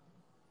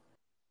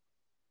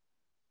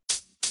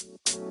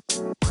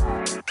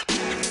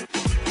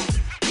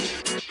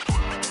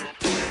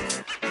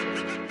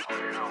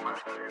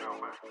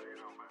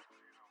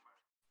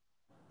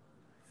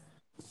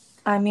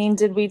 I mean,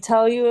 did we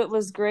tell you it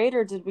was great,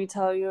 or did we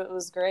tell you it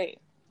was great?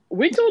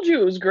 We told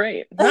you it was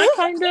great. Not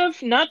kind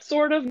of, not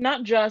sort of,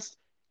 not just.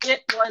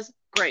 It was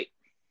great.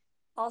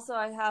 Also,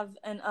 I have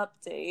an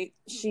update.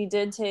 She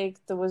did take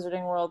the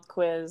Wizarding World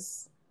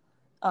quiz,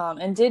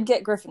 and did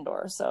get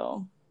Gryffindor,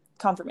 so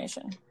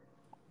confirmation.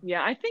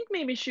 Yeah, I think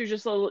maybe she was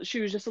just a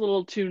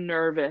little too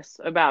nervous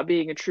about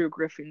being a true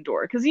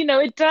Gryffindor, because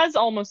it does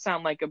almost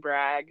sound like a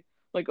brag.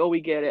 Like, oh,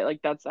 we get it.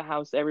 Like, that's the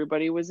house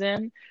everybody was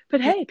in. But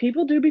hey,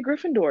 people do be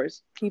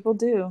Gryffindors. People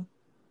do.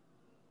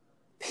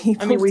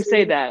 We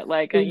say that,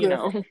 like,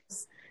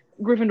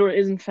 Gryffindor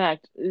is in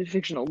fact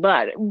fictional,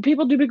 but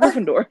people do be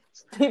Gryffindor.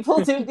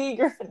 People do be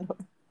Gryffindor.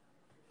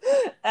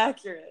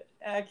 Accurate.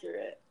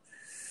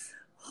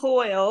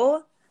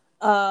 Well,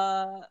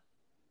 I'm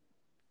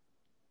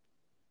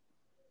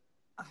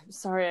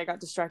sorry I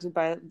got distracted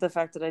by the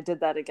fact that I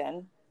did that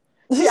again.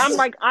 See, I'm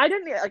like, I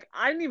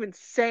didn't even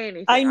say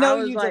anything. I know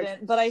was you like,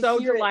 didn't, but I so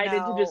hear delighted it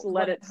now to just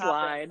let when it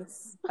slide.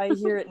 happens. I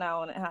hear it now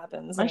when it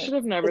happens. I should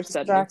have never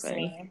said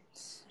anything.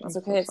 It's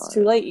okay. It's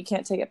too late. You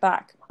can't take it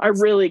back. I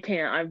really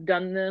can't. I've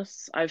done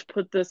this. I've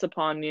put this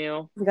upon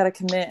you. We gotta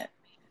commit.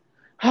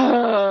 We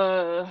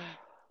gotta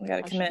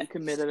I commit. should be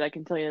committed. I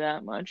can tell you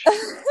that much.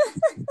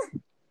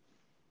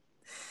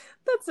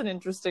 That's an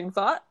interesting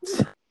thought.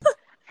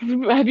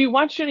 Have you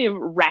watched any of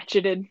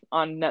Ratcheted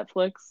on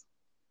Netflix?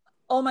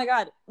 Oh my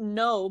god,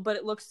 no, but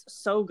it looks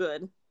so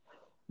good.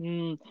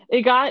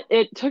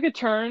 It took a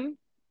turn.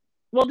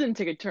 Well, it didn't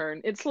take a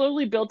turn. It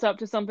slowly built up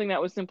to something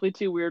that was simply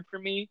too weird for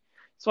me.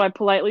 So I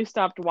politely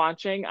stopped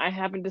watching. I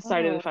haven't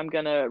decided Oh, if I'm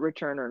gonna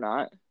return or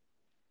not.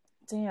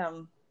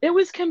 damn. It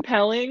was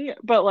compelling,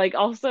 but like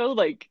also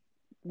like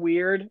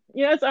weird.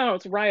 Yeah, I don't know,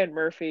 it's Ryan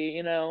Murphy,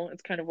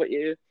 it's kind of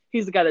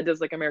he's the guy that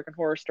does like American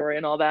Horror Story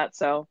and all that,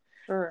 so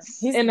Sure.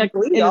 He's in a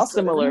Glee in a also, isn't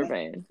similar he?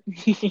 vein.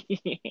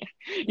 Yeah,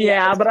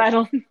 Yeah, that's but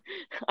right.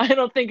 I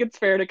don't think it's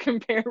fair to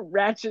compare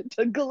Ratchet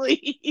to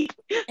Glee.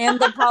 And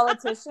The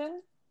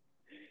Politician?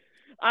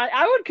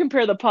 I would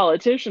compare The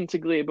Politician to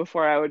Glee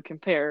before I would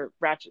compare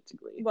Ratchet to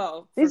Glee.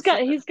 Well, for He's got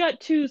sure. he's got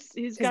two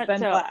He's Ben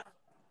Platt.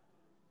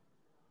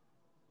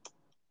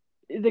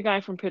 the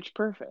guy from Pitch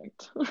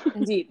Perfect.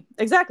 Indeed.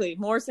 Exactly.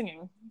 More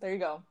singing. There you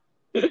go.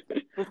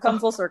 We've come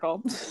full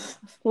circle.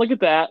 Look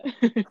at that.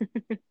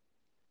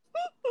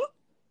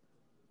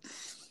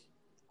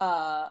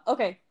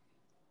 Okay.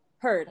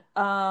 Heard.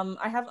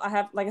 I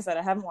have like I said,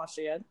 I haven't watched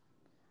it yet.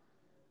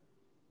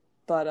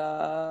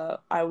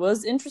 But I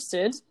was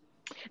interested.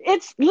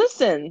 It's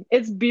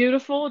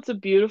beautiful. It's a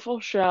beautiful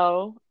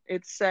show.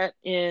 It's set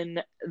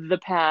in the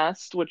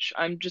past, which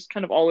I'm just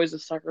kind of always a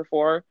sucker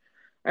for.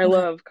 I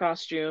love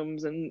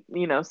costumes and,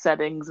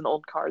 settings and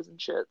old cars and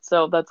shit.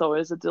 So that's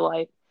always a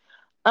delight.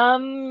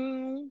 But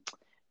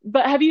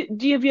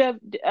did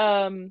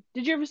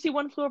you ever see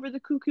One Flew Over the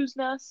Cuckoo's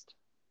Nest?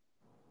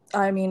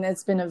 I mean,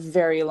 it's been a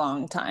very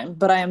long time,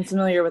 but I am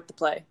familiar with the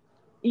play.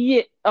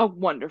 Yeah. Oh,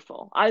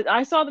 wonderful.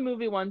 I saw the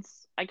movie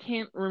once. I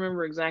can't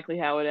remember exactly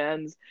how it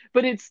ends,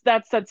 but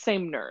that's that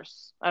same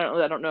nurse. I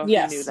don't know if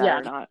you knew that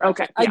or not.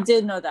 Okay. I Yeah.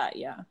 did know that,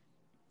 yeah.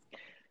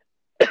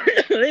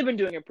 They've been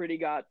doing a pretty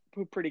good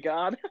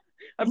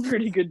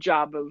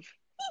job of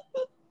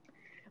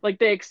like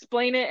they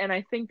explain it, and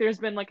I think there's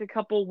been like a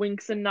couple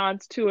winks and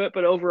nods to it,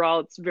 but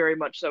overall it's very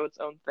much so its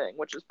own thing,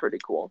 which is pretty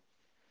cool.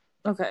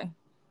 Okay.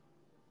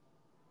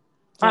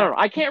 I don't know.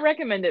 I can't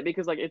recommend it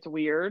because like it's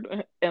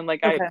weird and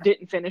like I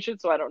didn't finish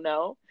it, so I don't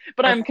know.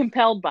 But I'm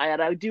compelled by it.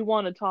 I do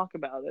want to talk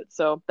about it.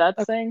 So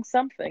that's saying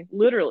something,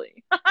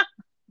 literally.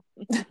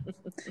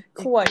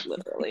 Quite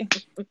literally.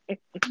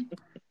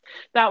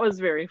 That was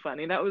very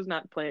funny. That was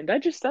not planned. I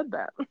just said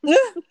that.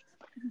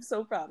 I'm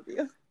so proud of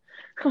you.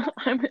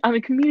 I'm a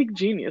comedic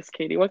genius,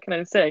 Katie. What can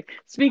I say?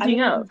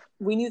 Speaking of.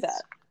 We knew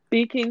that.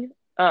 Speaking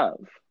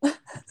of.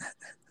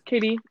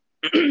 Katie,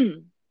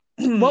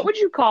 what would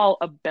you call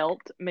a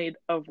belt made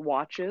of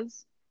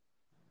watches?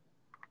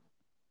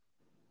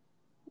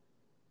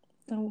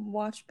 A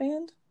watch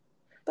band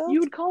belt?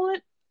 You would call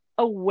it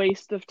a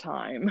waste of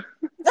time.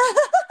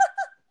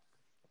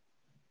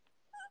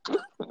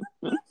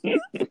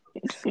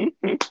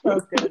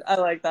 That's good. I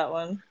like that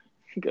one.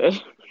 Good.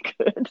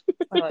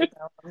 I like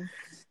that one.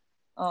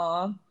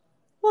 Aw.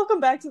 Welcome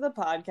back to the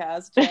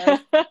podcast,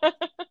 Jeff.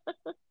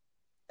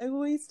 A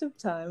waste of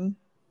time.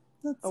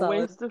 That's solid.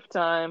 Waste of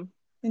time.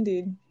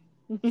 Indeed.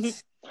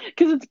 Because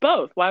it's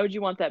both. Why would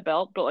you want that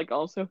belt? But like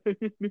also,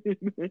 it's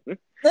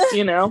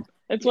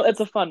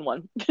a fun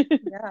one.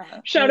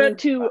 Yeah. Shout out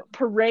to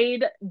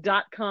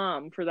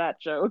parade.com for that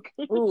joke.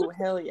 Ooh,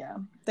 hell yeah.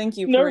 Thank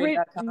you,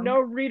 parade.com. No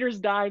Reader's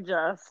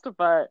Digest,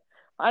 but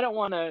I don't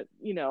want to,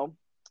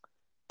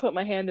 put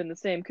my hand in the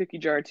same cookie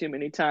jar too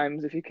many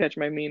times, if you catch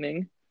my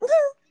meaning.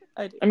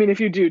 I do. I mean,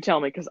 if you do, tell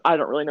me, because I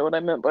don't really know what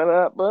I meant by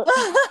that, but...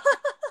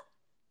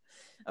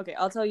 Okay,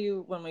 I'll tell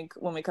you when we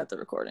cut the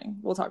recording.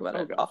 We'll talk about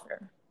it off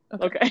air.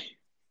 Okay.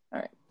 All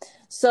right.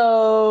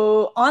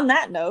 So on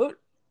that note,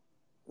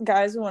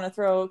 guys, we want to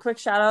throw a quick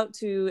shout out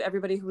to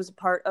everybody who was a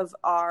part of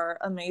our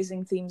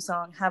amazing theme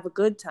song, Have a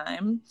Good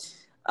Time,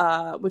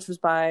 which was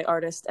by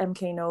artist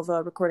MK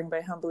Nova, recording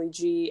by Humbly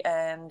G,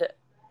 and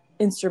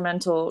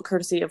instrumental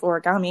courtesy of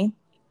Origami.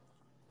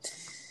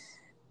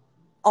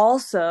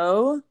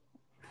 Also,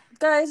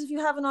 guys, if you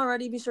haven't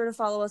already, be sure to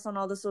follow us on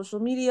all the social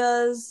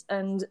medias,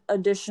 and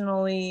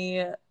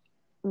additionally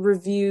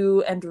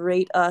review and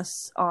rate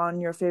us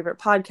on your favorite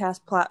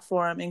podcast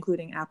platform,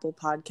 including Apple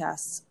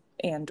Podcasts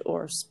and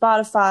or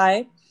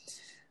Spotify,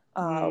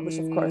 which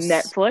of course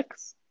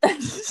Netflix.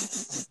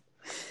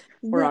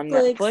 We're on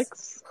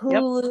Netflix,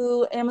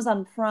 Hulu,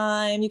 Amazon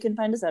Prime. You can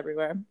find us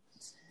everywhere.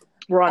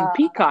 We're on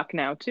Peacock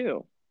now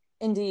too.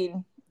 Indeed.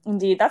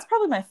 That's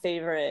probably my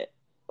favorite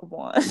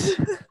one.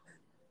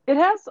 It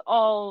has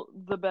all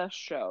the best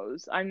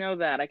shows. I know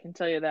that. I can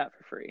tell you that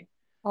for free.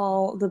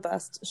 All the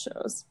best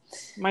shows.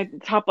 My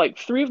top,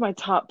 3 of my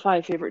top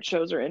 5 favorite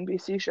shows are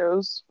NBC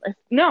shows.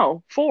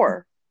 No,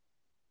 4.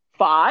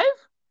 5?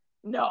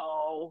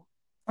 No.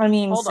 I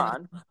mean, hold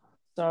on.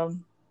 So,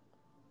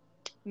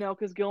 no,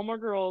 because Gilmore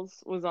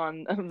Girls was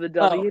on the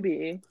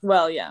WB.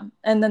 Well, yeah.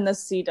 And then the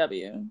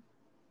CW.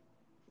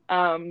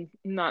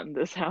 Not in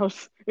this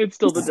house. It's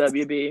still the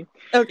WB.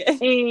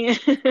 Okay.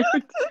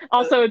 And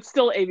also, it's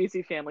still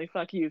ABC Family.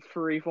 Fuck you,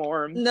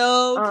 Freeform.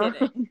 No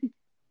kidding.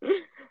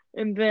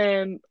 And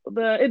then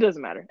it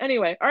doesn't matter.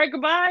 Anyway, all right,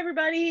 goodbye,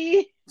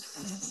 everybody.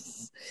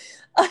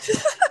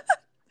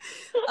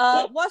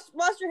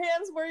 Wash your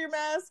hands, wear your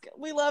mask.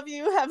 We love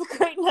you. Have a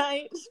great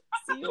night.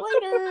 See you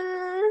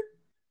later.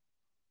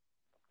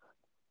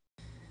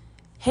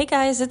 Hey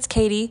guys, it's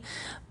Katie.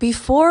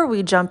 Before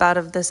we jump out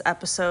of this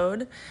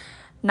episode,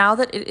 now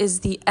that it is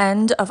the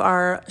end of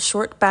our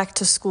short back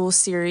to school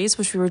series,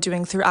 which we were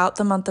doing throughout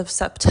the month of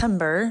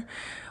September,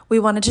 we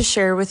wanted to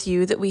share with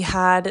you that we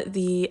had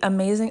the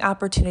amazing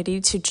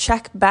opportunity to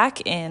check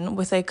back in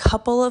with a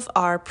couple of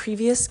our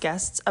previous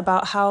guests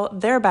about how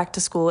their back to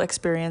school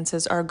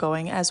experiences are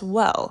going as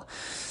well.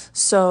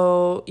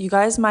 So you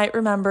guys might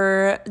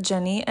remember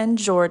Jenny and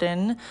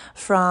Jordan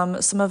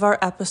from some of our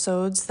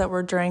episodes that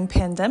were during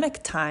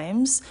pandemic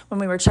times when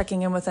we were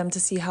checking in with them to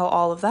see how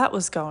all of that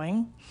was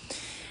going.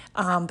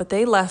 But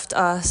they left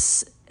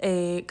us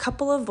a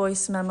couple of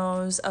voice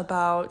memos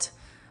about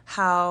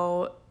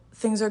how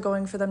things are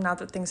going for them now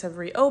that things have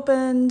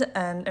reopened,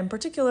 and in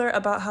particular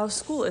about how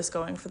school is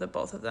going for the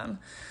both of them.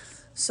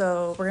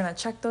 So we're going to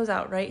check those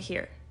out right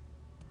here.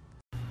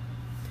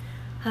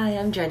 Hi,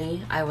 I'm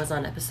Jenny. I was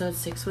on episode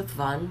 6 with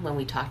Vaughn when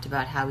we talked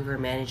about how we were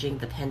managing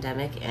the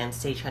pandemic and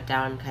state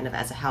shutdown kind of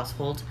as a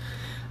household.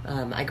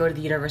 I go to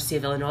the University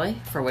of Illinois,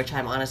 for which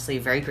I'm honestly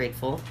very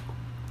grateful.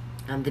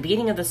 The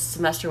beginning of the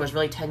semester was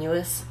really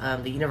tenuous.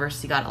 The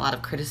university got a lot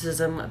of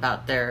criticism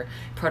about their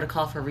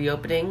protocol for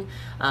reopening,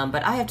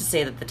 but I have to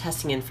say that the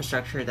testing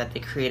infrastructure that they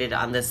created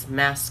on this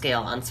mass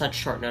scale on such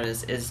short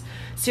notice is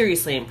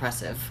seriously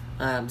impressive.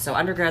 So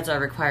undergrads are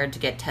required to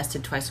get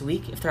tested twice a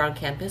week if they're on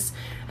campus,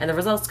 and the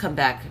results come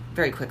back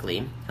very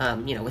quickly,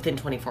 within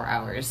 24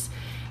 hours.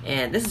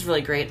 And this is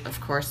really great,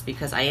 of course,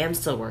 because I am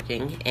still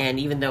working, and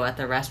even though at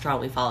the restaurant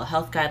we follow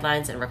health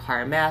guidelines and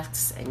require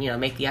masks and,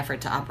 make the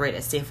effort to operate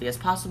as safely as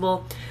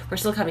possible, we're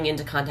still coming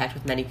into contact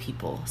with many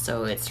people.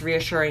 So it's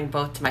reassuring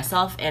both to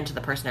myself and to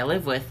the person I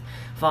live with,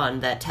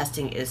 Vaughn, that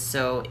testing is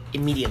so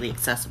immediately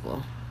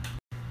accessible.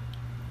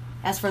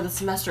 As for the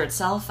semester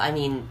itself,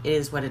 it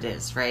is what it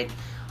is, right?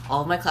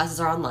 All of my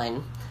classes are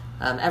online.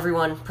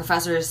 Everyone,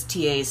 professors,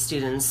 TAs,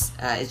 students,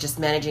 is just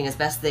managing as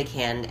best they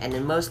can, and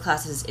in most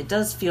classes it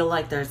does feel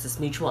like there's this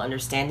mutual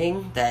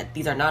understanding that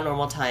these are not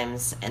normal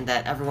times and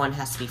that everyone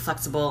has to be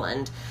flexible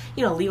and,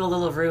 leave a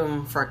little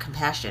room for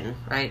compassion,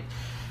 right?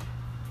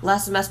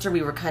 Last semester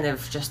we were kind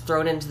of just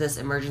thrown into this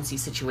emergency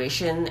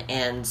situation,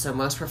 and so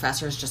most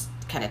professors just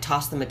kind of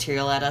tossed the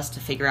material at us to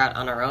figure out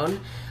on our own.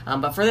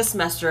 But for this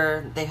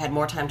semester, they've had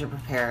more time to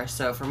prepare,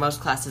 so for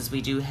most classes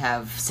we do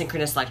have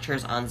synchronous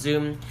lectures on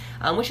Zoom,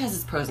 which has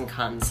its pros and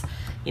cons.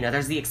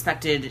 There's the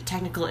expected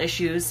technical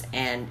issues,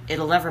 and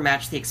it'll never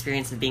match the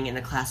experience of being in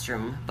the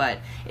classroom, but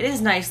it is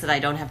nice that I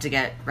don't have to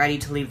get ready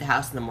to leave the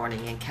house in the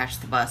morning and catch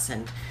the bus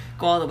and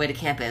go all the way to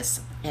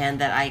campus, and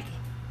that I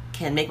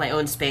can make my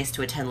own space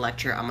to attend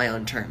lecture on my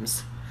own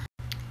terms.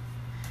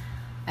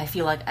 I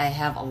feel like I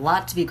have a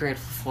lot to be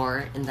grateful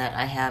for in that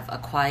I have a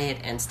quiet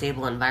and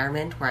stable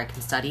environment where I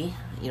can study.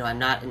 I'm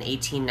not an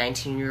 18,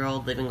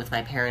 19-year-old living with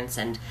my parents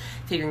and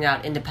figuring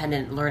out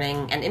independent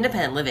learning and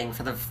independent living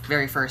for the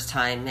very first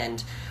time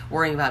and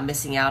worrying about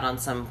missing out on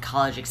some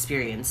college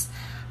experience.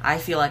 I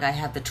feel like I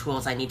have the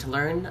tools I need to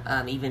learn,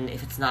 even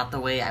if it's not the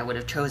way I would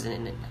have chosen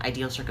in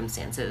ideal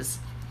circumstances.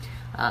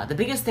 The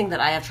biggest thing that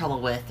I have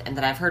trouble with, and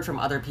that I've heard from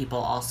other people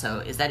also,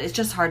 is that it's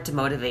just hard to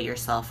motivate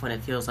yourself when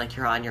it feels like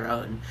you're on your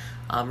own.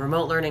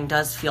 Remote learning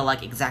does feel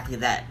like exactly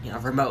that,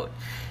 remote.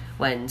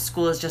 When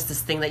school is just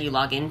this thing that you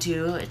log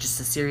into, it's just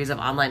a series of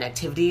online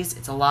activities,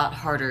 it's a lot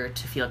harder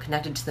to feel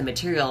connected to the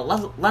material,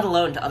 let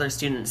alone to other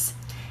students,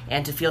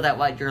 and to feel that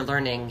what you're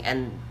learning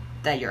and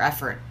that your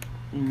effort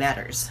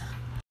matters.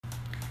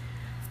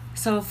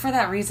 So for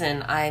that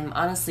reason, I'm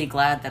honestly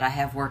glad that I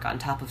have work on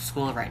top of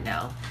school right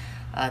now.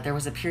 There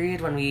was a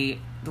period when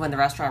the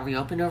restaurant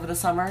reopened over the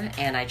summer,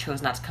 and I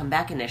chose not to come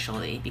back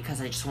initially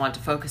because I just wanted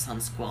to focus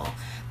on school.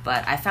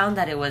 But I found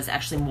that it was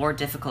actually more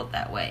difficult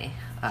that way.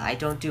 I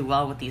don't do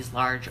well with these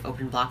large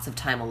open blocks of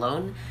time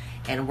alone,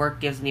 and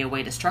work gives me a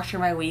way to structure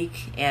my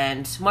week,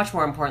 and much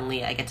more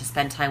importantly, I get to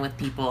spend time with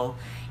people,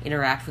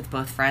 interact with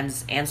both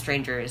friends and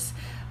strangers,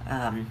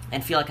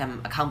 and feel like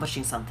I'm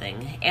accomplishing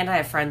something. And I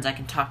have friends I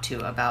can talk to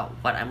about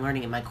what I'm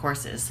learning in my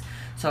courses.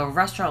 So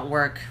restaurant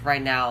work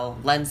right now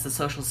lends the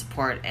social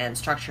support and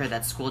structure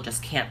that school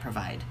just can't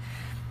provide.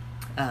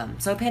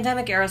 So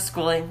pandemic era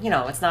schooling,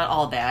 it's not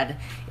all bad.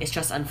 It's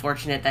just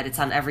unfortunate that it's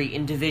on every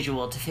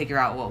individual to figure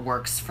out what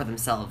works for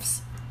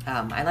themselves.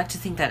 I like to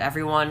think that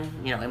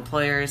everyone,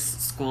 employers,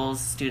 schools,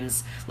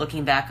 students,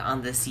 looking back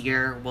on this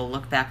year will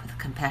look back with a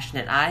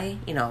compassionate eye,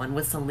 and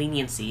with some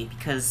leniency,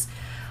 because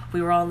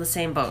we were all in the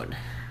same boat.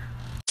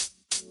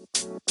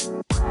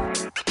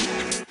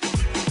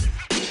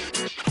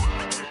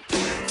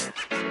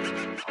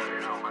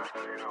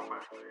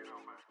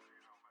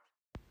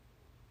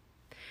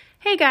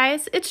 Hey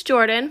guys, it's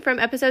Jordan from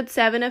episode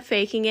 7 of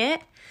Faking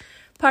It,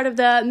 part of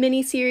the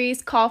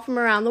mini-series Call from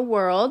Around the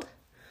World.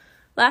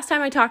 Last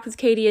time I talked with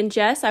Katie and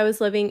Jess, I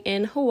was living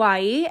in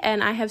Hawaii,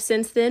 and I have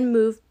since then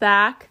moved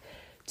back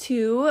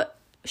to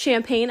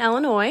Champaign,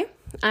 Illinois.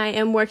 I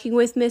am working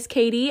with Miss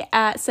Katie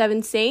at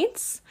Seven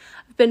Saints,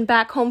 I've been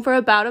back home for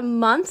about a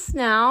month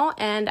now,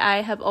 and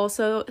I have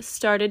also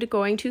started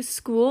going to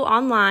school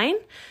online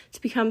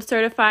to become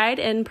certified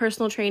in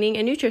personal training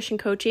and nutrition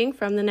coaching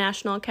from the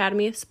National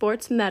Academy of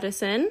Sports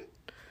Medicine.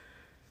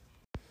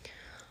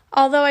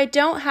 Although I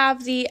don't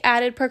have the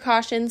added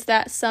precautions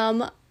that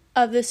some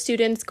of the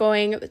students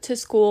going to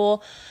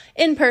school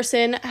in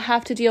person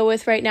have to deal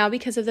with right now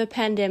because of the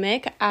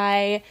pandemic,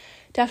 I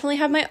definitely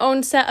have my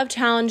own set of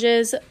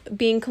challenges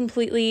being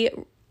completely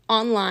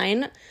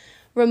online.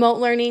 Remote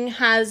learning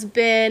has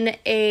been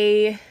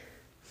a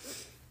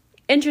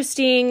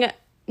interesting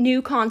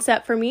new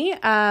concept for me.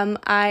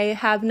 I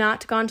have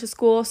not gone to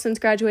school since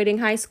graduating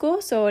high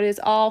school, so it is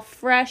all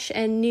fresh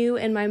and new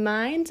in my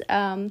mind.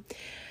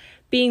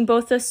 Being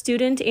both the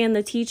student and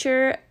the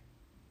teacher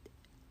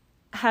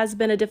has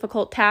been a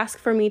difficult task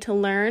for me to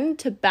learn,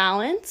 to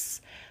balance,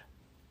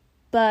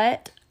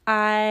 but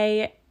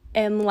I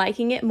am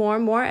liking it more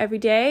and more every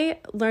day,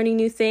 learning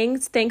new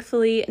things.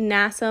 Thankfully,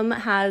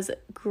 NASM has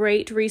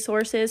great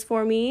resources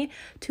for me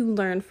to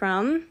learn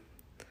from.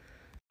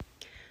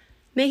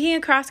 Making a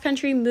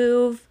cross-country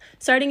move,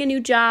 starting a new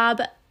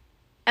job,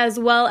 as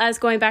well as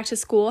going back to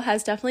school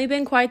has definitely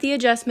been quite the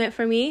adjustment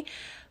for me,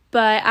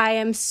 but I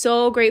am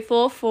so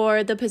grateful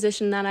for the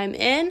position that I'm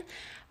in.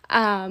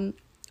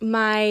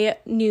 My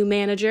new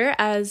manager,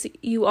 as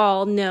you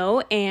all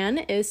know, Anne,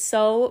 is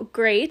so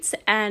great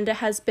and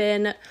has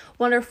been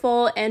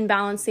wonderful in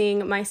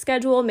balancing my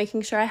schedule,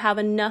 making sure I have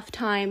enough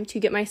time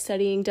to get my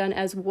studying done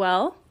as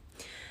well.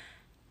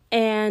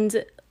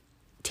 And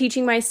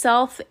teaching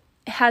myself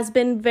has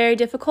been very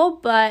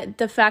difficult, but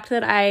the fact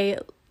that I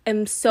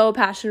am so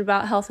passionate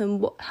about health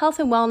and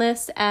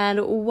wellness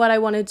and what I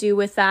want to do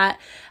with that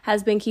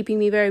has been keeping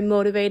me very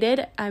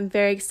motivated. I'm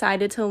very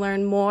excited to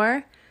learn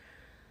more.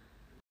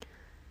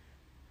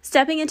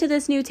 Stepping into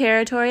this new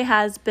territory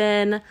has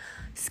been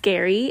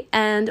scary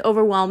and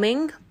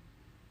overwhelming,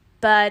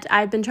 but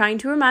I've been trying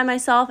to remind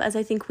myself, as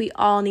I think we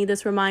all need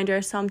this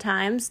reminder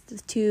sometimes,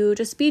 to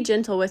just be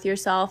gentle with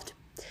yourself.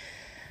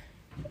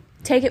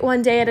 Take it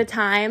one day at a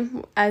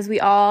time as we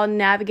all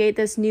navigate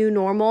this new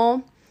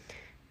normal.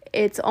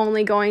 It's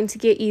only going to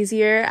get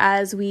easier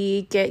as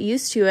we get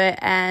used to it,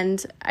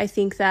 and I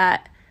think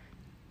that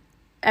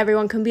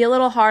everyone can be a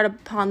little hard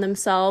upon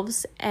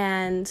themselves,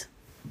 and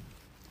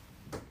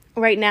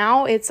right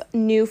now, it's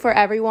new for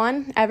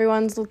everyone.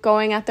 Everyone's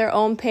going at their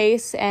own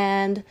pace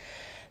and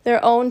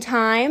their own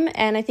time,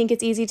 and I think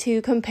it's easy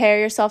to compare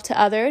yourself to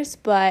others,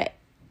 but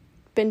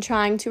been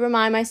trying to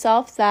remind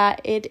myself that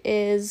it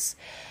is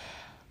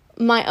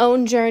my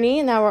own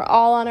journey and that we're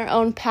all on our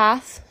own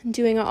path,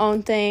 doing our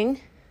own thing.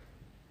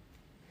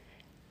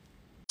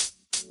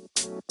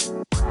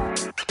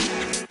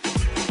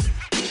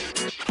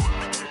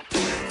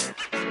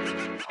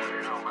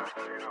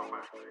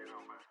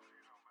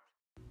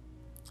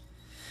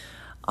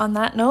 On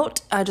that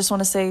note, I just want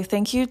to say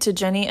thank you to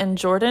Jenny and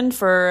Jordan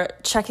for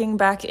checking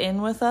back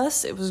in with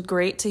us. It was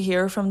great to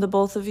hear from the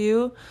both of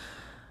you,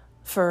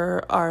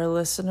 for our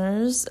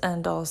listeners,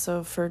 and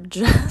also for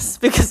Jess,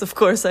 because of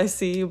course I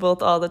see you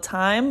both all the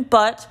time,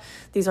 but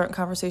these aren't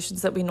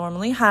conversations that we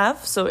normally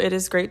have, so it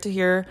is great to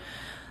hear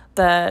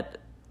that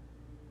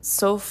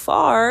so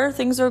far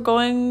things are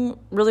going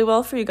really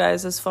well for you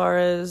guys as far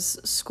as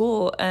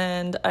school,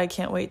 and I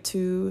can't wait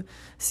to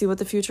see what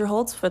the future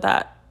holds for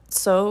that.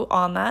 So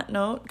on that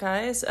note,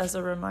 guys, as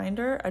a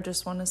reminder, I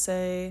just want to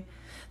say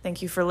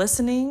thank you for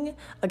listening.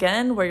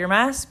 Again, wear your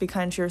mask, be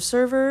kind to your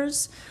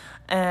servers,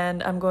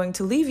 and I'm going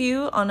to leave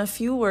you on a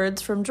few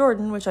words from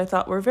Jordan, which I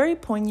thought were very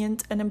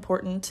poignant and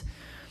important.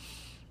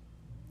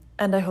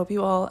 And I hope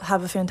you all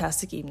have a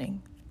fantastic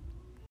evening.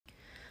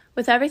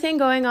 With everything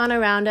going on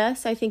around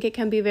us, I think it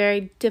can be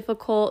very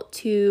difficult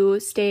to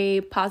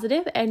stay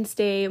positive and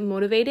stay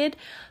motivated.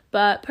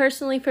 But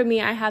personally, for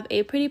me, I have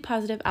a pretty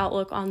positive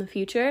outlook on the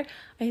future.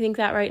 I think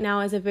that right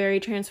now is a very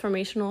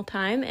transformational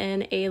time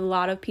in a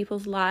lot of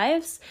people's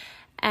lives.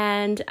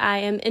 And I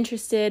am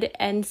interested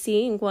in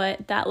seeing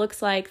what that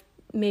looks like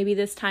maybe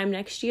this time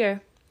next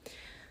year.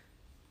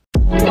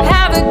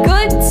 Have a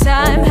good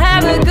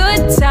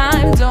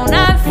time, don't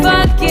I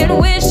fucking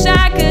wish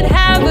I could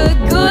have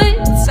a good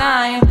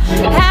time.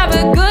 Have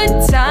a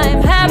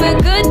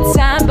good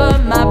time,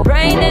 but